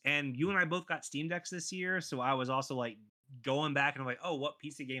games, and you and I both got Steam Decks this year, so I was also like going back and I'm like, oh, what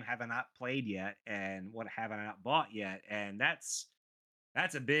PC game have I not played yet, and what have I not bought yet, and that's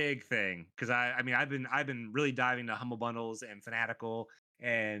a big thing because I mean I've been really diving to Humble Bundles and Fanatical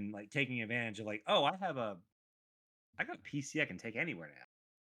and like taking advantage of like, oh, I got a PC I can take anywhere now.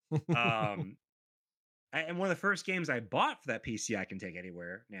 And one of the first games I bought for that PC I can take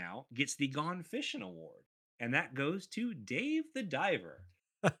anywhere now gets the Gone Fishing Award, and that goes to Dave the Diver.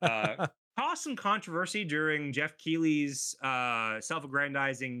 Uh, Caused some controversy during Jeff Keighley's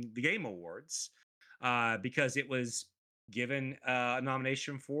self-aggrandizing the Game Awards because it was given a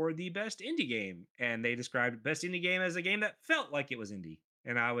nomination for the best indie game, and they described best indie game as a game that felt like it was indie,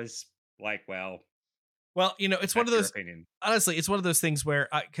 and I was like, well, Well, it's one of that's your those. opinion. Honestly, it's one of those things where,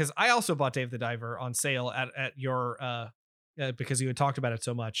 because I also bought Dave the Diver on sale at your because you had talked about it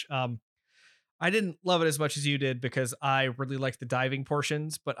so much. I didn't love it as much as you did because I really liked the diving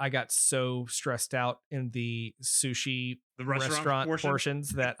portions, but I got so stressed out in the sushi The restaurant portion. portions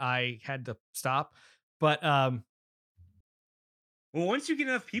that I had to stop. But Well, once you get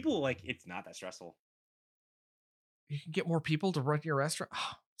enough people, like it's not that stressful. you can get more people to run your restaurant.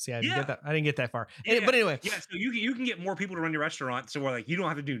 See, I didn't get Yeah, that. I didn't get that far. yeah, But anyway, yeah. So you can get more people to run your restaurant, so we're like you don't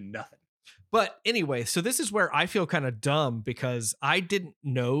have to do nothing. so this is where I feel kind of dumb because I didn't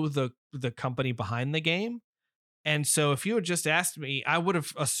know the company behind the game. And so if you had just asked me, I would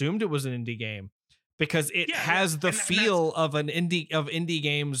have assumed it was an indie game because it Yeah, yeah, has the and that's feel of indie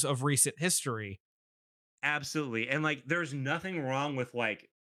games of recent history. absolutely. And like, there's nothing wrong with like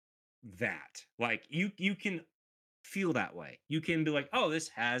that. Like, you can feel that way. You can be like, oh, this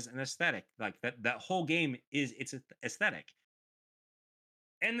has an aesthetic. Like that whole game is its aesthetic.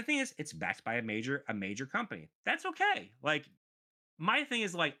 And the thing is, it's backed by a major company. That's okay. Like, my thing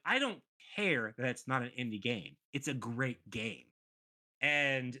is like, I don't care that it's not an indie game. It's a great game.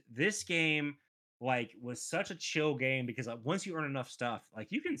 And this game like was such a chill game because like once you earn enough stuff,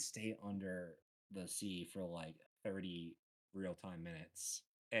 like you can stay under the sea for like 30 real-time minutes.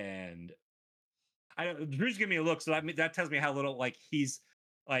 And I don't Drew's giving me a look, so that tells me how little like he's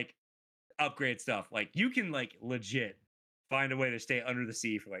like upgrade stuff. Like you can like legit find a way to stay under the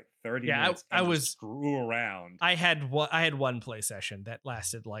sea for like 30 Yeah, minutes and just screw around. I had one play session that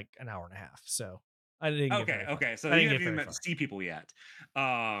lasted like an hour and a half. So I didn't get Okay, very far. okay. So I you didn't haven't get even very met the far. sea people yet.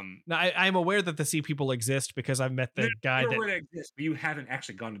 Now, I'm aware that the sea people exist because I've met No, the guy you're that. aware they exist, but you haven't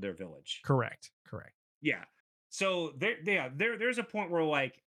actually gone to their village. Correct. Yeah. So there's a point where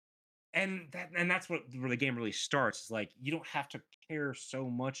like, and that's where the game really starts. Is like you don't have to care so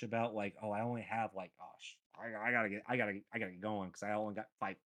much about like, oh, I only have like, gosh, I gotta get going because I only got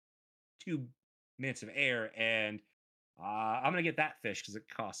like 2 minutes of air, and I'm gonna get that fish because it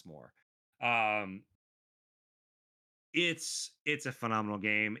costs more. Um, it's a phenomenal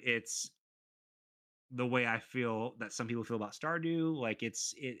game. It's the way I feel that some people feel about Stardew. Like it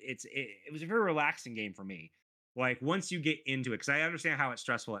was a very relaxing game for me. Like once you get into it, because I understand how it's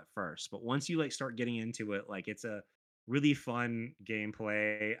stressful at first, but once you like start getting into it, like it's a really fun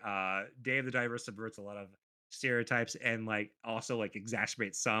gameplay. Day of the Diver subverts a lot of stereotypes and like also like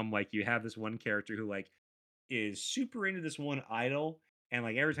exacerbates some. Like you have this one character who like is super into this one idol, and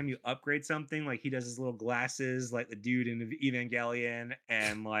like every time you upgrade something, like he does his little glasses like the dude in Evangelion,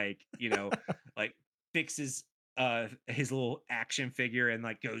 and like like fixes his little action figure and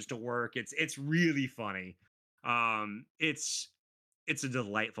like goes to work. It's really funny. It's a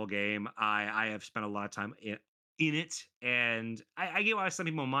delightful game. I have spent a lot of time in it, and I get why some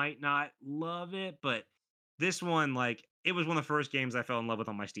people might not love it, but this one, like, it was one of the first games I fell in love with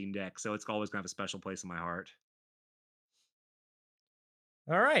on my Steam Deck, so it's always gonna have a special place in my heart.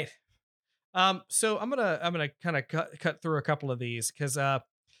 All right. So I'm gonna kind of cut through a couple of these because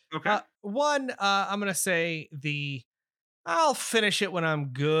Okay. one I'm gonna say the I'll finish it when I'm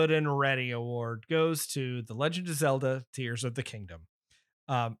good and ready award goes to The Legend of Zelda: Tears of the Kingdom.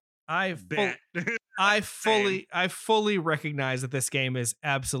 Um, I full, Bet. Same. I fully recognize that this game is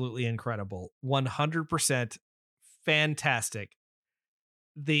absolutely incredible, 100% fantastic.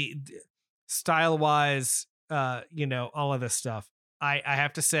 The style wise, all of this stuff. I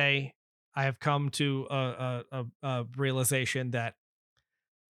have to say, I have come to a realization that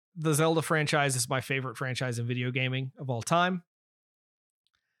the Zelda franchise is my favorite franchise in video gaming of all time.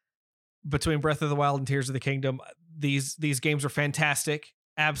 Between Breath of the Wild and Tears of the Kingdom, these games are fantastic,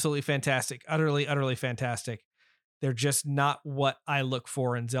 absolutely fantastic, utterly fantastic. They're just not what I look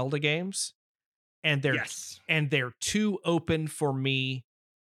for in Zelda games, and they're too open for me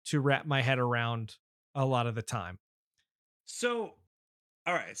to wrap my head around a lot of the time. So,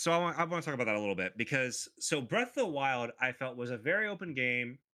 all right. So I want to talk about that a little bit because Breath of the Wild I felt was a very open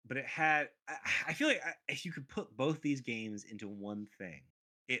game, but it had. I feel like if you could put both these games into one thing,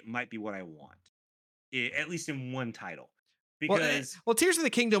 it might be what I want. At least in one title, because well, Tears of the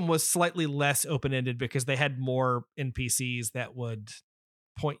Kingdom was slightly less open ended because they had more NPCs that would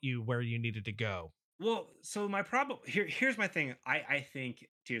point you where you needed to go. well, so my problem here's my thing. I think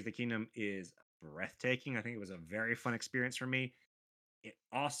Tears of the Kingdom is breathtaking. I think it was a very fun experience for me. It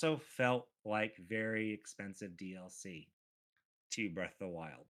also felt like very expensive DLC to Breath of the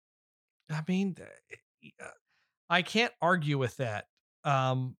Wild. I mean, I can't argue with that.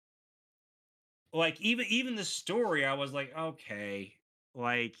 Like even the story, I was like, okay,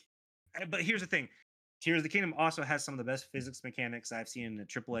 like, but here's the thing: Tears of the Kingdom also has some of the best physics mechanics I've seen in a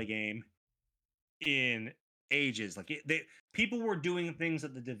AAA game in ages. Like people were doing things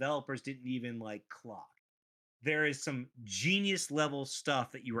that the developers didn't even like clock. There is some genius level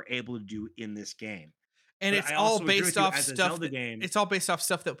stuff that you were able to do in this game. And But it's I all also agree based with you off as a stuff Zelda game. it's all based off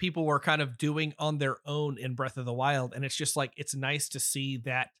stuff that people were kind of doing on their own in Breath of the Wild, and it's just like it's nice to see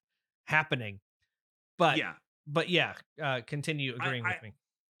that happening. But Yeah, yeah, continue agreeing with me.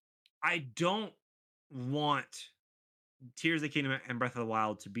 I don't want Tears of the Kingdom and Breath of the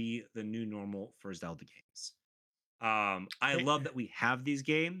Wild to be the new normal for Zelda games. I love that we have these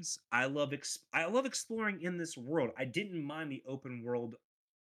games. I love exploring in this world. I didn't mind the open world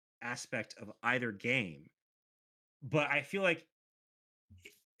aspect of either game, but I feel like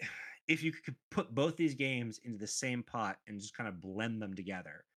if you could put both these games into the same pot and just kind of blend them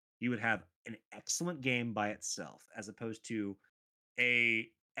together, you would have an excellent game by itself, as opposed to a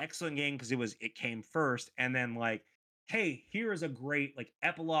excellent game because it came first, and then like, hey, here is a great like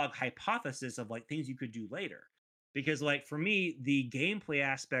epilogue hypothesis of like things you could do later. Because like for me, the gameplay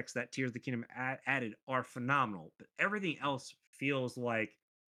aspects that Tears of the Kingdom added are phenomenal, but everything else feels like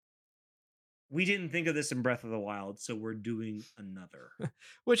we didn't think of this in Breath of the Wild, so we're doing another.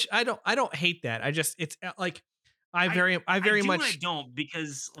 Which I don't hate that. I just it's like I very do much and I don't,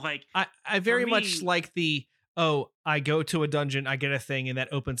 because like I for very much me, like the I go to a dungeon, I get a thing, and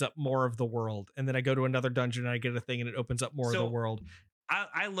that opens up more of the world. And then I go to another dungeon and I get a thing and it opens up more of the so world.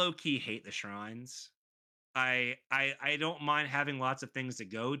 I low key hate the shrines. I don't mind having lots of things to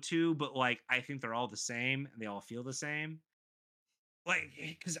go to, but like I think they're all the same and they all feel the same. Like,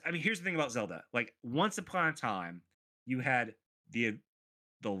 because I mean, here's the thing about Zelda. Like, once upon a time, you had the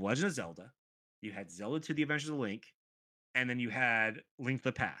Legend of Zelda, you had Zelda to the Adventures of Link, and then you had Link to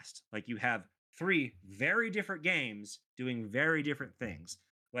the Past. Like, you have three very different games doing very different things.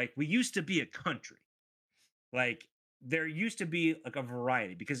 Like, we used to be a country. Like, there used to be like a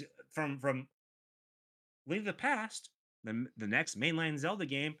variety, because from Link to the Past, the next mainline Zelda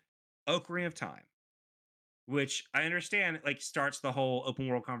game, Ocarina of Time, which I understand like starts the whole open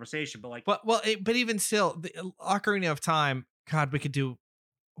world conversation, but like, But even still, the Ocarina of Time. God, we could do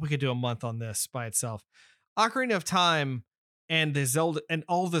a month on this by itself. Ocarina of Time and the Zelda and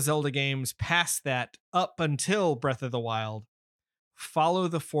all the Zelda games past that up until Breath of the Wild follow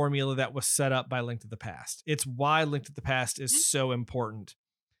the formula that was set up by Link to the Past. It's why Link to the Past is so important.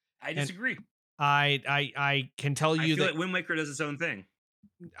 I disagree. I can tell you that like Wind Waker does its own thing.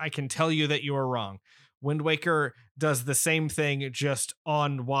 I can tell you that you are wrong. Wind Waker does the same thing, just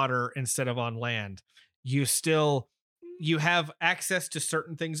on water instead of on land. You have access to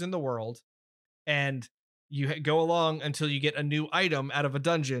certain things in the world, and you go along until you get a new item out of a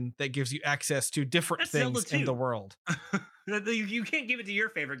dungeon that gives you access to different things in the world. You can't give it to your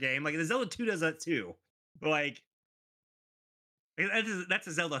favorite game. Like the Zelda 2 does that too. Like that's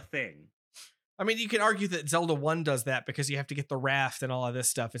a Zelda thing. I mean, you can argue that Zelda 1 does that because you have to get the raft and all of this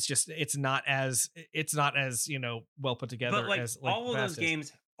stuff. It's just it's not as well put together. But like as all of those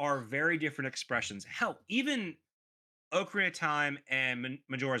games are very different expressions. Hell, even Ocarina of Time and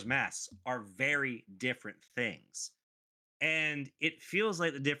Majora's Mask are very different things. And it feels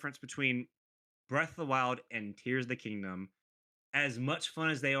like the difference between Breath of the Wild and Tears of the Kingdom, as much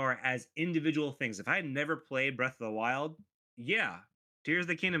fun as they are as individual things. If I had never played Breath of the Wild, yeah, Tears of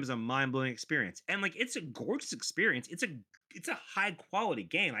the Kingdom is a mind-blowing experience. And like it's a gorgeous experience. It's a high quality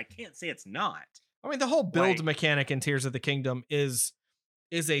game. I can't say it's not. I mean, the whole build Like mechanic in Tears of the Kingdom is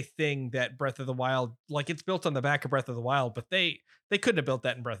a thing that Breath of the Wild, like, it's built on the back of Breath of the Wild, but they couldn't have built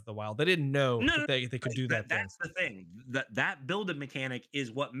that in Breath of the Wild. They didn't know no, that no, they could do that thing. that's the thing. That build mechanic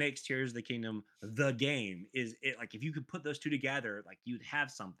is what makes Tears of the Kingdom the game. Is it like if you could put those two together, like you'd have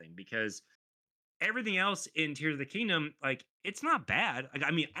something because everything else in Tears of the Kingdom, like it's not bad. Like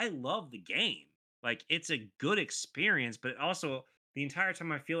I mean, I love the game. Like it's a good experience, but also the entire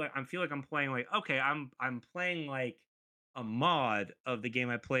time I feel like I'm playing like okay, I'm playing like a mod of the game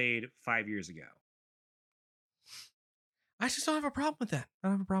I played 5 years ago. I just don't have a problem with that. I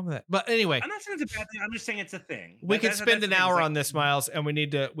don't have a problem with that. But anyway, I'm not saying it's a bad thing. I'm just saying it's a thing. we could spend That's an the thing. It's hour like on this, Miles, and we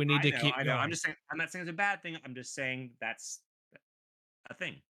need to keep I know. I'm going. just saying. I'm not saying it's a bad thing. I'm just saying that's a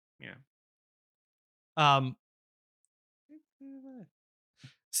thing. Yeah. Um,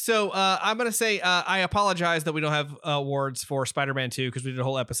 So I'm gonna say I apologize that we don't have awards for Spider-Man 2 because we did a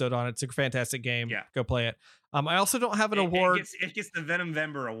whole episode on it. It's a fantastic game. Yeah. Go play it. I also don't have an It, award. it gets the Venom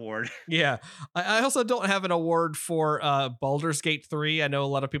Vember award. Yeah, I also don't have an award for Baldur's Gate 3. I know a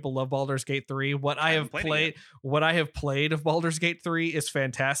lot of people love Baldur's Gate 3. What I have played of Baldur's Gate 3 is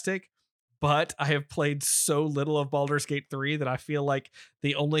fantastic, but I have played so little of Baldur's Gate 3 that I feel like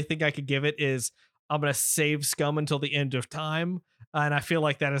the only thing I could give it is I'm gonna save Scum until the end of time. And I feel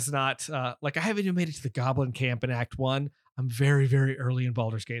like that is not like I haven't even made it to the Goblin Camp in Act 1. I'm very, very early in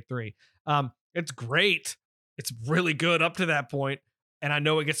Baldur's Gate 3. It's great. It's really good up to that point, and I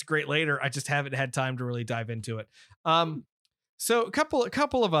know it gets great later. I just haven't had time to really dive into it. So a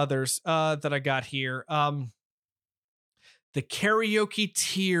couple of others that I got here. The Karaoke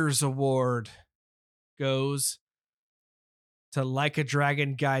Tears Award goes to Like a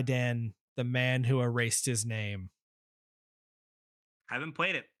Dragon Gaiden, the man who erased his name. I haven't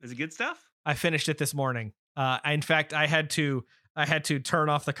played it. Is it good stuff? I finished it this morning. In fact, I had to turn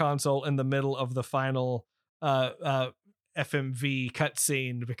off the console in the middle of the final FMV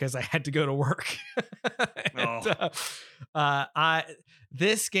cutscene because I had to go to work.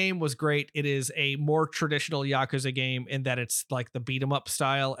 This game was great. It is a more traditional Yakuza game in that it's like the beat 'em up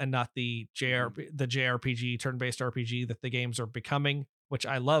style and not the JRPG turn-based RPG that the games are becoming, which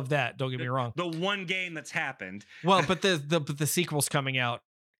I love that. Don't get me wrong. The one game that's happened. Well, but the sequel's coming out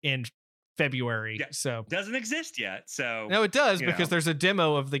in February, so doesn't exist yet. So no, it does because there's a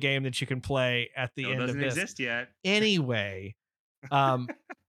demo of the game that you can play at the end of this. Doesn't exist yet. Anyway, but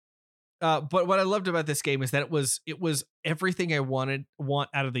what I loved about this game is that it was everything I want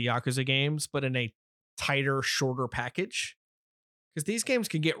out of the Yakuza games, but in a tighter, shorter package. Because these games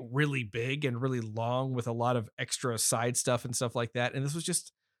can get really big and really long with a lot of extra side stuff and stuff like that, and this was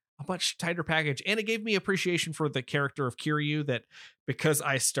just a much tighter package, and it gave me appreciation for the character of Kiryu. That because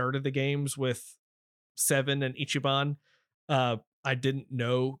I started the games with 7 and Ichiban, I didn't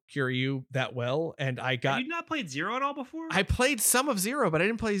know Kiryu that well, and Have you not played Zero at all before? I played some of Zero, but I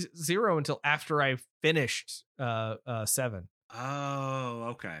didn't play Zero until after I finished 7.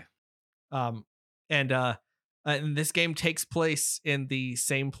 Oh, okay. And this game takes place in the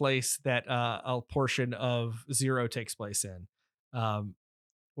same place that a portion of Zero takes place in,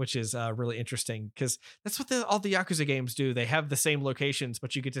 which is really interesting because that's what all the Yakuza games do. They have the same locations,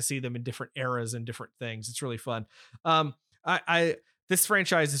 but you get to see them in different eras and different things. It's really fun. This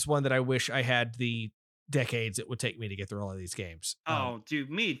franchise is one that I wish I had the decades it would take me to get through all of these games. Oh,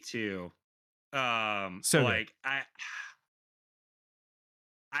 dude, me too. So like I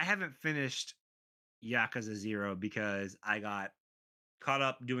haven't finished Yakuza 0 because I got caught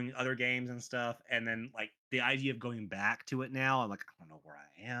up doing other games and stuff, and then like the idea of going back to it now, I'm like, I don't know where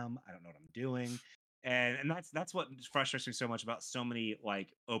I am, I don't know what I'm doing, and that's what frustrates me so much about so many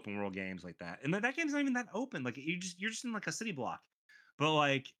like open world games like that. And that game's not even that open. Like you're just in like a city block, but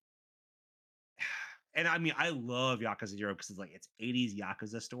like. And I mean, I love Yakuza 0 because it's 80s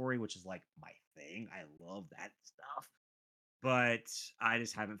Yakuza story, which is like my thing. I love that stuff, but I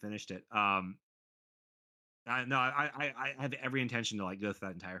just haven't finished it. I have every intention to like go through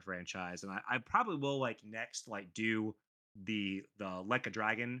that entire franchise, and I probably will like next like do the Like a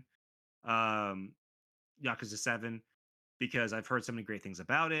Dragon, Yakuza 7 because I've heard so many great things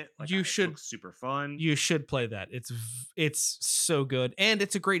about it. Like it looks super fun. You should play that. It's so good, and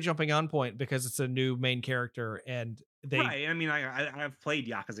it's a great jumping on point because it's a new main character, and right. I mean, I've played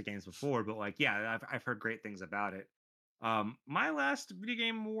Yakuza games before, but like I've heard great things about it. My last video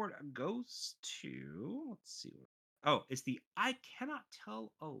game award goes to, let's see. Oh, it's the I Cannot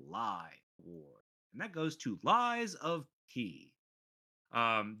Tell a Lie award, and that goes to Lies of P.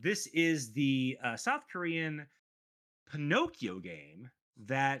 This is the South Korean Pinocchio game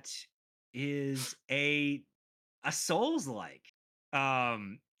that is a Souls-like.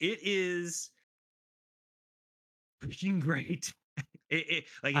 It is freaking great. It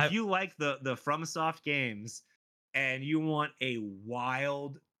like if I you like the FromSoft games and you want a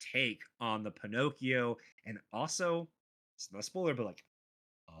wild take on the Pinocchio and also it's not a spoiler, but like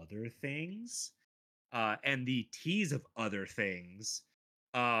other things, and the tease of other things,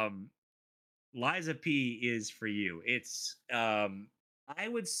 um, Liza P is for you. It's I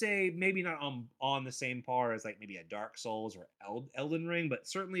would say maybe not on the same par as like maybe a Dark Souls or Elden Ring, but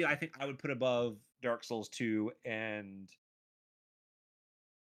certainly I think I would put above Dark Souls 2 and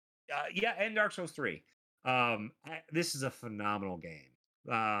yeah, and Dark Souls 3. This is a phenomenal game.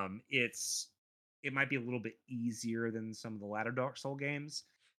 It might be a little bit easier than some of the latter Dark Soul games.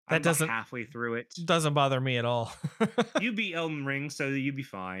 I'm that about doesn't halfway through it. doesn't bother me at all. You beat Elden Ring, so you'd be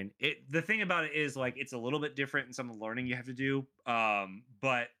fine. The thing about it is like it's a little bit different in some of the learning you have to do.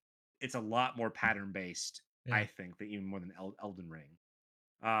 But it's a lot more pattern based, Yeah. I think, than even more than Elden Ring.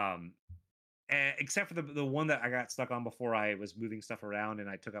 Um, except for the one that I got stuck on before I was moving stuff around and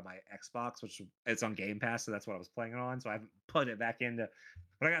I took out my Xbox, which it's on Game Pass, so that's what I was playing it on. So I haven't put it back into.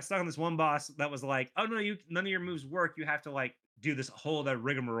 But I got stuck on this one boss that was like, "Oh no, you none of your moves work. You have to like do this whole other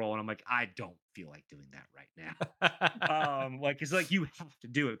rigmarole." And I'm like, I don't feel like doing that right now. Like it's like you have to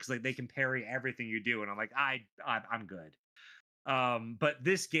do it because like they can parry everything you do, and I'm like, I'm good. But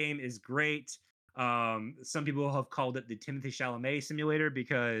this game is great. Some people have called it the Timothy Chalamet simulator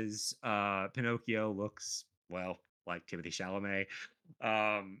because Pinocchio looks well like Timothy Chalamet.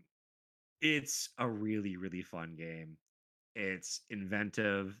 Um, it's a really really fun game. It's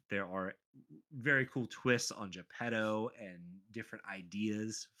inventive. There are very cool twists on Geppetto and different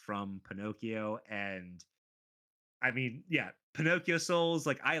ideas from Pinocchio. And I mean, yeah, Pinocchio Souls.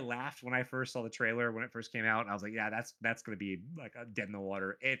 Like I laughed when I first saw the trailer when it first came out. And I was like, yeah, that's gonna be like a dead in the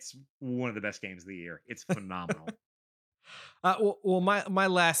water. It's one of the best games of the year. It's phenomenal. My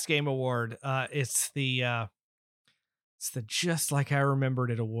last game award, it's the Just Like I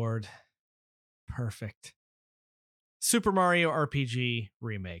Remembered It award. Perfect. Super Mario RPG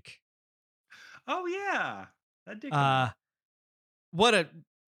remake. Oh yeah, that did come Uh, out. what a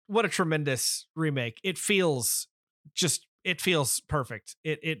what a tremendous remake. It feels perfect.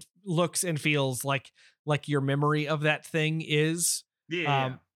 It looks and feels like your memory of that thing is. Yeah, yeah.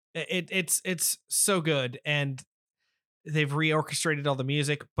 Um, it's so good, and they've reorchestrated all the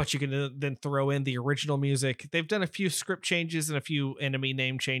music, but you can then throw in the original music. They've done a few script changes and a few enemy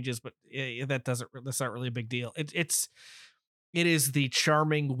name changes, but that's not really a big deal. It is the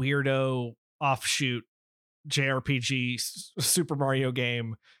charming weirdo offshoot JRPG Super Mario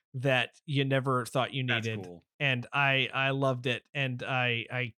game that you never thought you That's needed, cool. and I loved it, and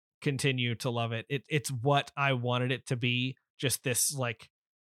I continue to love it. It's what I wanted it to be. Just this like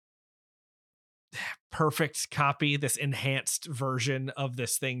perfect copy, this enhanced version of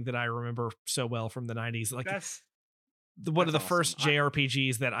this thing that I remember so well from the 90s. Like That's one of that's the awesome. first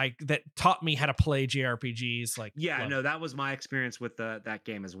JRPGs that taught me how to play JRPGs. Like, Yeah, love no, it. that was my experience with that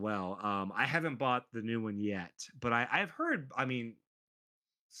game as well. I haven't bought the new one yet, but I've heard, I mean,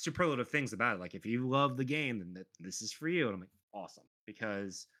 superlative things about it. Like, if you love the game, then this is for you. And I'm like, awesome,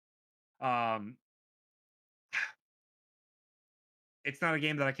 because um, it's not a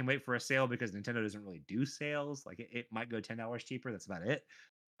game that I can wait for a sale because Nintendo doesn't really do sales. Like, it might go $10 cheaper. That's about it.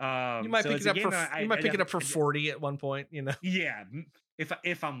 You might So pick it's it a up game that you might pick it up for 40 at one point, yeah,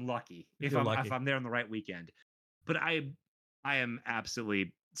 if I'm lucky, if you're if lucky. I'm there on the right weekend. But I am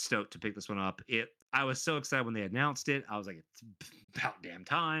absolutely stoked to pick this one up. I was so excited when they announced it. I was like, it's about damn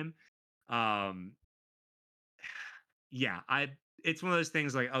time. Um, yeah, it's one of those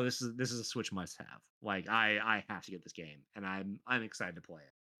things like, oh, this is a Switch must have. Like I have to get this game, and I'm excited to play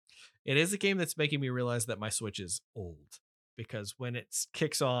it. It is a game that's making me realize that my Switch is old, because when it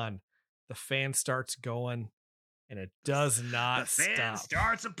kicks on, the fan starts going and it does The not fan stop.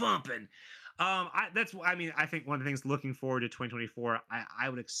 starts a pumping. I mean, I think one of the things looking forward to 2024, I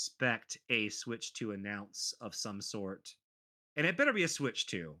would expect a Switch 2 announce of some sort, and it better be a Switch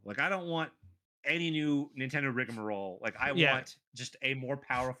 2. Like, I don't want any new Nintendo rigmarole. Like, I Yeah, want just a more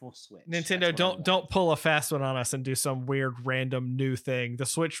powerful Switch. That's Nintendo, what I don't want. don't pull a fast one on us and do some weird random new thing. The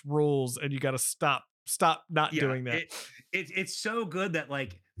Switch rules, and you got to stop not Yeah, doing that. it's so good that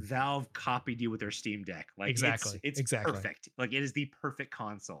like Valve copied you with their Steam Deck. Like it's Exactly. perfect. Like it is the perfect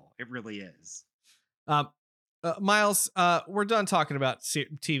console. It really is. Um, Miles, we're done talking about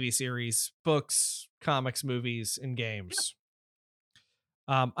TV series, books, comics, movies, and Yeah. games.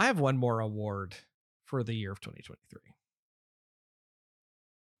 I have one more award for the year of 2023.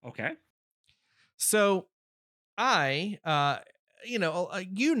 Okay. So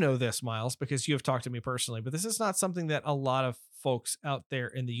you know this, Miles, because you have talked to me personally, but this is not something that a lot of folks out there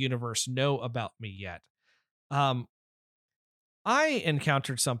in the universe know about me yet. Um, I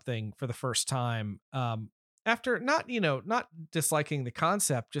encountered something for the first time after not disliking the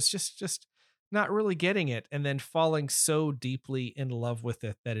concept, just not really getting it, and then falling so deeply in love with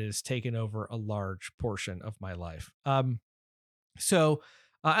it that it has taken over a large portion of my life. So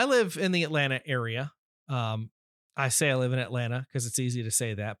I live in the Atlanta area. Um, I say I live in Atlanta because it's easy to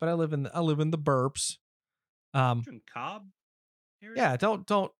say that, but I live in the burbs. Um, In Cobb area. yeah, don't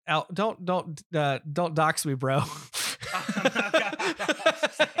dox me, bro.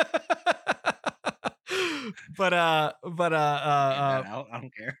 I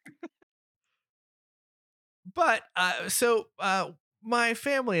don't care. So my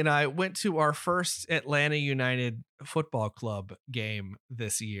family and I went to our first Atlanta United football club game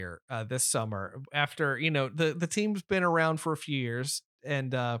this year, this summer. After the team's been around for a few years,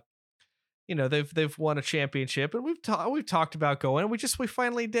 and they've won a championship, and we've talked about going. And we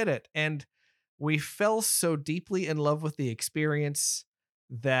finally did it, and we fell so deeply in love with the experience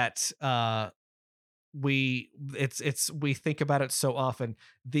that we think about it so often.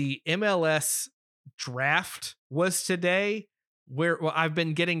 The MLS draft was today, where I've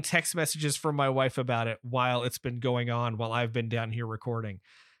been getting text messages from my wife about it while it's been going on, while I've been down here recording.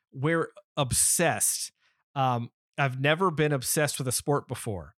 We're obsessed. I've never been obsessed with a sport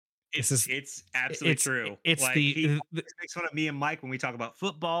before. It's absolutely true. It's like, he makes fun of me and Mike when we talk about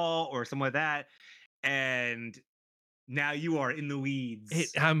football or something like that, and now you are in the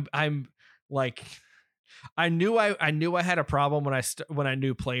weeds. I'm like, I knew I had a problem when I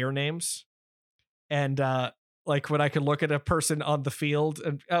knew player names, and like when I could look at a person on the field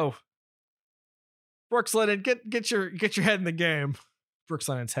and Brooks Lennon, get your head in the game. Brooks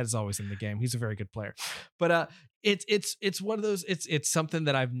Lennon's head is always in the game. He's a very good player, but it's one of those. It's something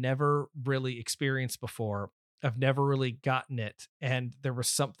that I've never really experienced before. I've never really gotten it, and there was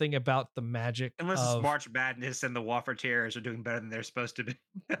something about the magic. Unless it's March Madness and the Wofford Terriers are doing better than they're supposed to be.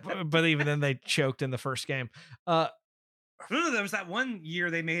 But even then, they choked in the first game. No, there was that one year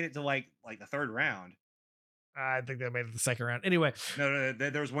they made it to like the third round. I think they made it the second round. Anyway, no,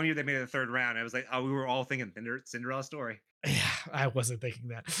 there was one year they made it the third round. It was like, we were all thinking Cinderella story. Yeah, I wasn't thinking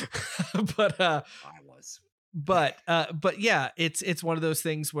that, but I was. But yeah, it's one of those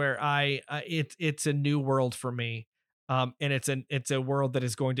things where it's a new world for me, and it's a world that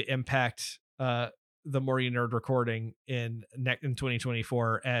is going to impact the Morey Nerd recording in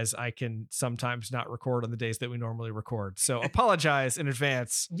 2024, as I can sometimes not record on the days that we normally record. So apologize in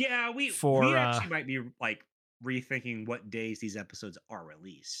advance. Yeah, we actually might be like rethinking what days these episodes are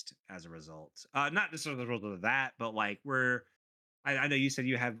released as a result. Not necessarily as a result of that, but like I know you said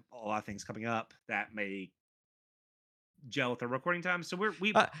you have a lot of things coming up that may gel with the recording time, so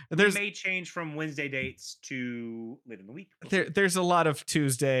we may change from Wednesday dates to later in the week. There's a lot of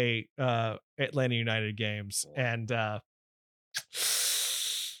Tuesday Atlanta United games, and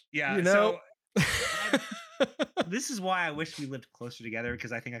yeah, so this is why I wish we lived closer together,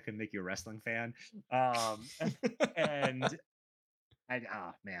 because I think I could make you a wrestling fan. And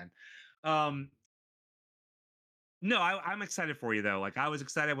no, I'm excited for you though. Like, I was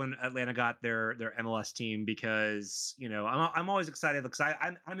excited when Atlanta got their MLS team, because I'm always excited because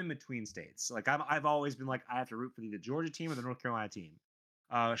I'm in between states. Like, I've always been like, I have to root for the Georgia team or the North Carolina team.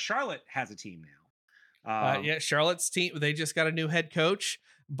 Charlotte has a team now. Yeah, Charlotte's team, they just got a new head coach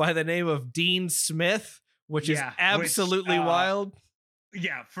by the name of Dean Smith, which is absolutely wild.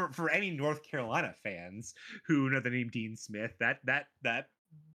 Yeah, for any North Carolina fans who know the name Dean Smith, that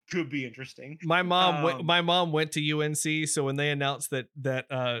could be interesting. My mom went to UNC, so when they announced that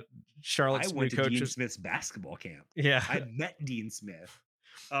Charlotte's new coach, I went to Dean Smith's basketball camp. Yeah, I met Dean Smith.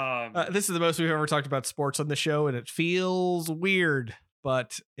 This is the most we've ever talked about sports on the show, and it feels weird,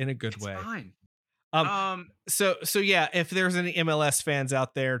 but in a good way. Fine. So yeah, if there's any MLS fans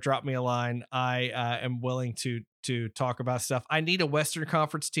out there, drop me a line. I am willing to talk about stuff. I need a Western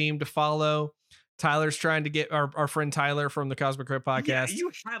Conference team to follow. Tyler's trying to get our friend Tyler from the Cosmic Crit podcast. Yeah,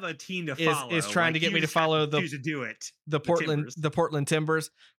 you have a team to follow. Is trying to get me to follow the Portland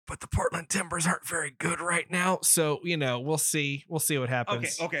Timbers, but the Portland Timbers aren't very good right now. So we'll see what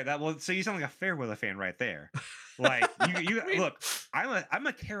happens. Okay. So you sound like a Fairweather fan right there. Like, you look. I'm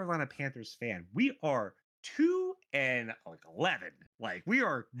a Carolina Panthers fan. We are 2-11. Like, we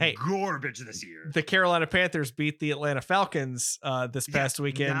are garbage this year. The Carolina Panthers beat the Atlanta Falcons this past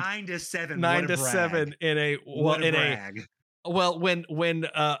weekend, 9-7. 9-7 when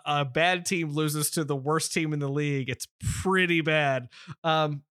a bad team loses to the worst team in the league, it's pretty bad.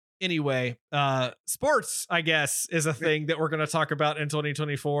 Anyway, sports, I guess, is a thing that we're going to talk about in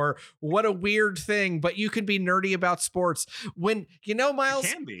 2024. What a weird thing, but you can be nerdy about sports when, Miles,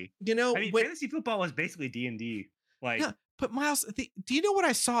 it can be. when, fantasy football was basically D&D. Like, yeah, but Miles, do you know what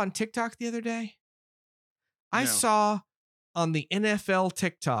I saw on TikTok the other day? No. I saw on the NFL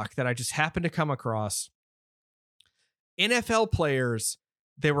TikTok that I just happened to come across, NFL players,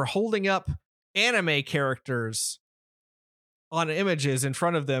 they were holding up anime characters on images in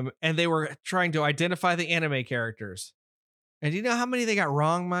front of them, and they were trying to identify the anime characters. And do you know how many they got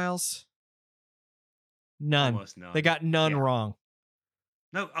wrong, Miles? None. Almost none. They got none wrong.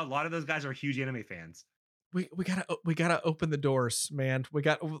 No, a lot of those guys are huge anime fans. We gotta open the doors, man. We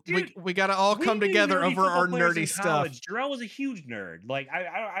gotta all come together over our nerdy stuff. Jarrell was a huge nerd. Like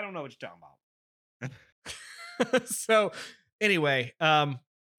I don't know what you're talking about. So anyway,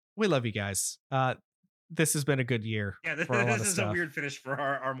 we love you guys. This has been a good year. Yeah, this is a weird finish for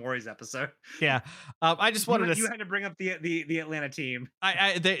our Morey's episode. Yeah, I just wanted you had to bring up the Atlanta team.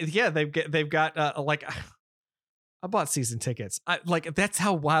 They've got like I bought season tickets. That's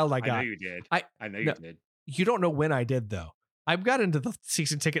how wild I got. I know you did. I know you did. You don't know when I did though. I got into the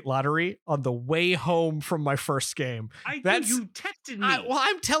season ticket lottery on the way home from my first game. You texted me.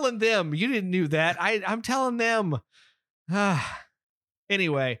 I'm telling them. You didn't know that. I'm telling them.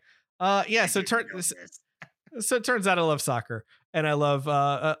 Anyway, yeah. So it turns out I love soccer and I love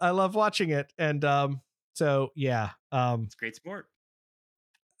watching it. And so yeah, it's a great sport.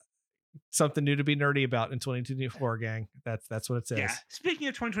 Something new to be nerdy about in 2024, gang. That's what it says. Yeah. Speaking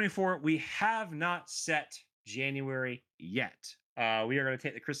of 2024, we have not set January yet. We are going to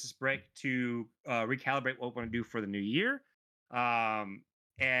take the Christmas break to recalibrate what we're going to do for the new year. And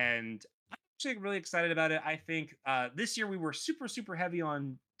I'm actually really excited about it. I think this year we were super, super heavy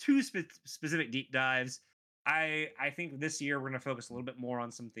on two specific deep dives. I think this year we're going to focus a little bit more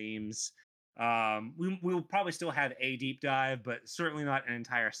on some themes. We will probably still have a deep dive, but certainly not an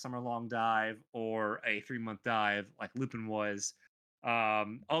entire summer-long dive or a 3-month dive like Lupin was.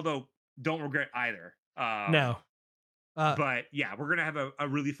 Although don't regret either. No. But yeah, we're gonna have a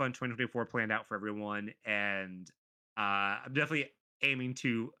really fun 2024 planned out for everyone, and I'm definitely aiming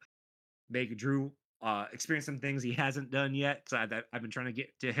to make Drew experience some things he hasn't done yet, because I've been trying to get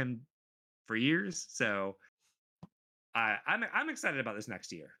to him for years. So I'm excited about this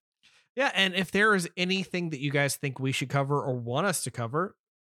next year. Yeah, and if there is anything that you guys think we should cover or want us to cover,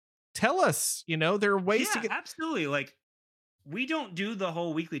 tell us. There are ways to get... absolutely. Like, we don't do the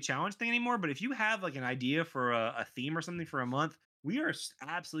whole weekly challenge thing anymore, but if you have like an idea for a theme or something for a month, we are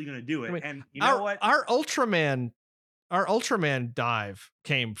absolutely going to do it. And you know what? Our Ultraman dive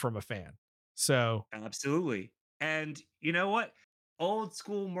came from a fan. So absolutely. And you know what? Old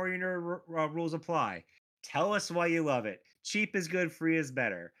school Morey Nerd rules apply. Tell us why you love it. Cheap is good, free is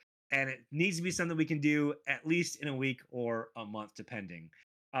better. And it needs to be something we can do at least in a week or a month, depending.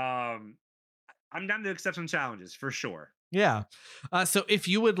 I'm down to accept some challenges for sure. Yeah. So if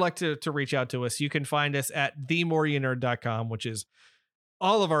you would like to reach out to us, you can find us at themoreyinerd.com, which is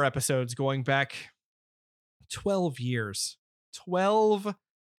all of our episodes going back 12 years. 12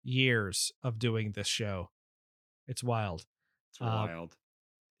 years of doing this show. It's wild. It's wild.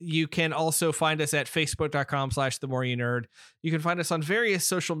 You can also find us at facebook.com/themoreyinerd. You can find us on various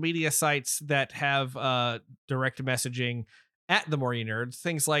social media sites that have direct messaging at The Morey Nerd,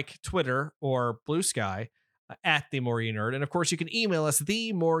 things like Twitter or Blue Sky at The Morey Nerd. And of course, you can email us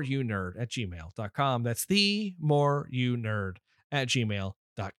themoreyounerd@gmail.com. That's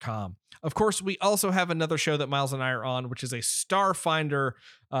themoreyounerd@gmail.com. Of course, we also have another show that Miles and I are on, which is a Starfinder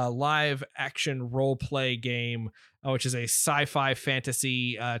live action role play game, which is a sci-fi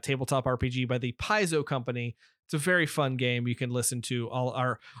fantasy tabletop RPG by the Paizo Company. It's a very fun game. You can listen to all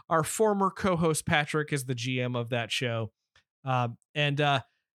our former co-host Patrick is the GM of that show, and all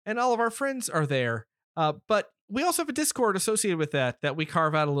of our friends are there. But we also have a Discord associated with that we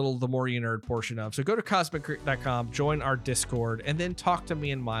carve out a little The Morey Nerd portion of. So go to cosmic.com, join our Discord, and then talk to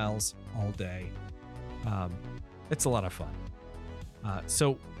me and Miles all day. It's a lot of fun.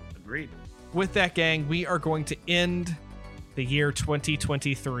 So agreed. With that, gang, we are going to end the year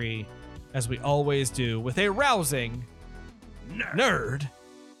 2023 as we always do with a rousing nerd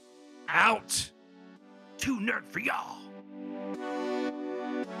out. Too nerd for y'all.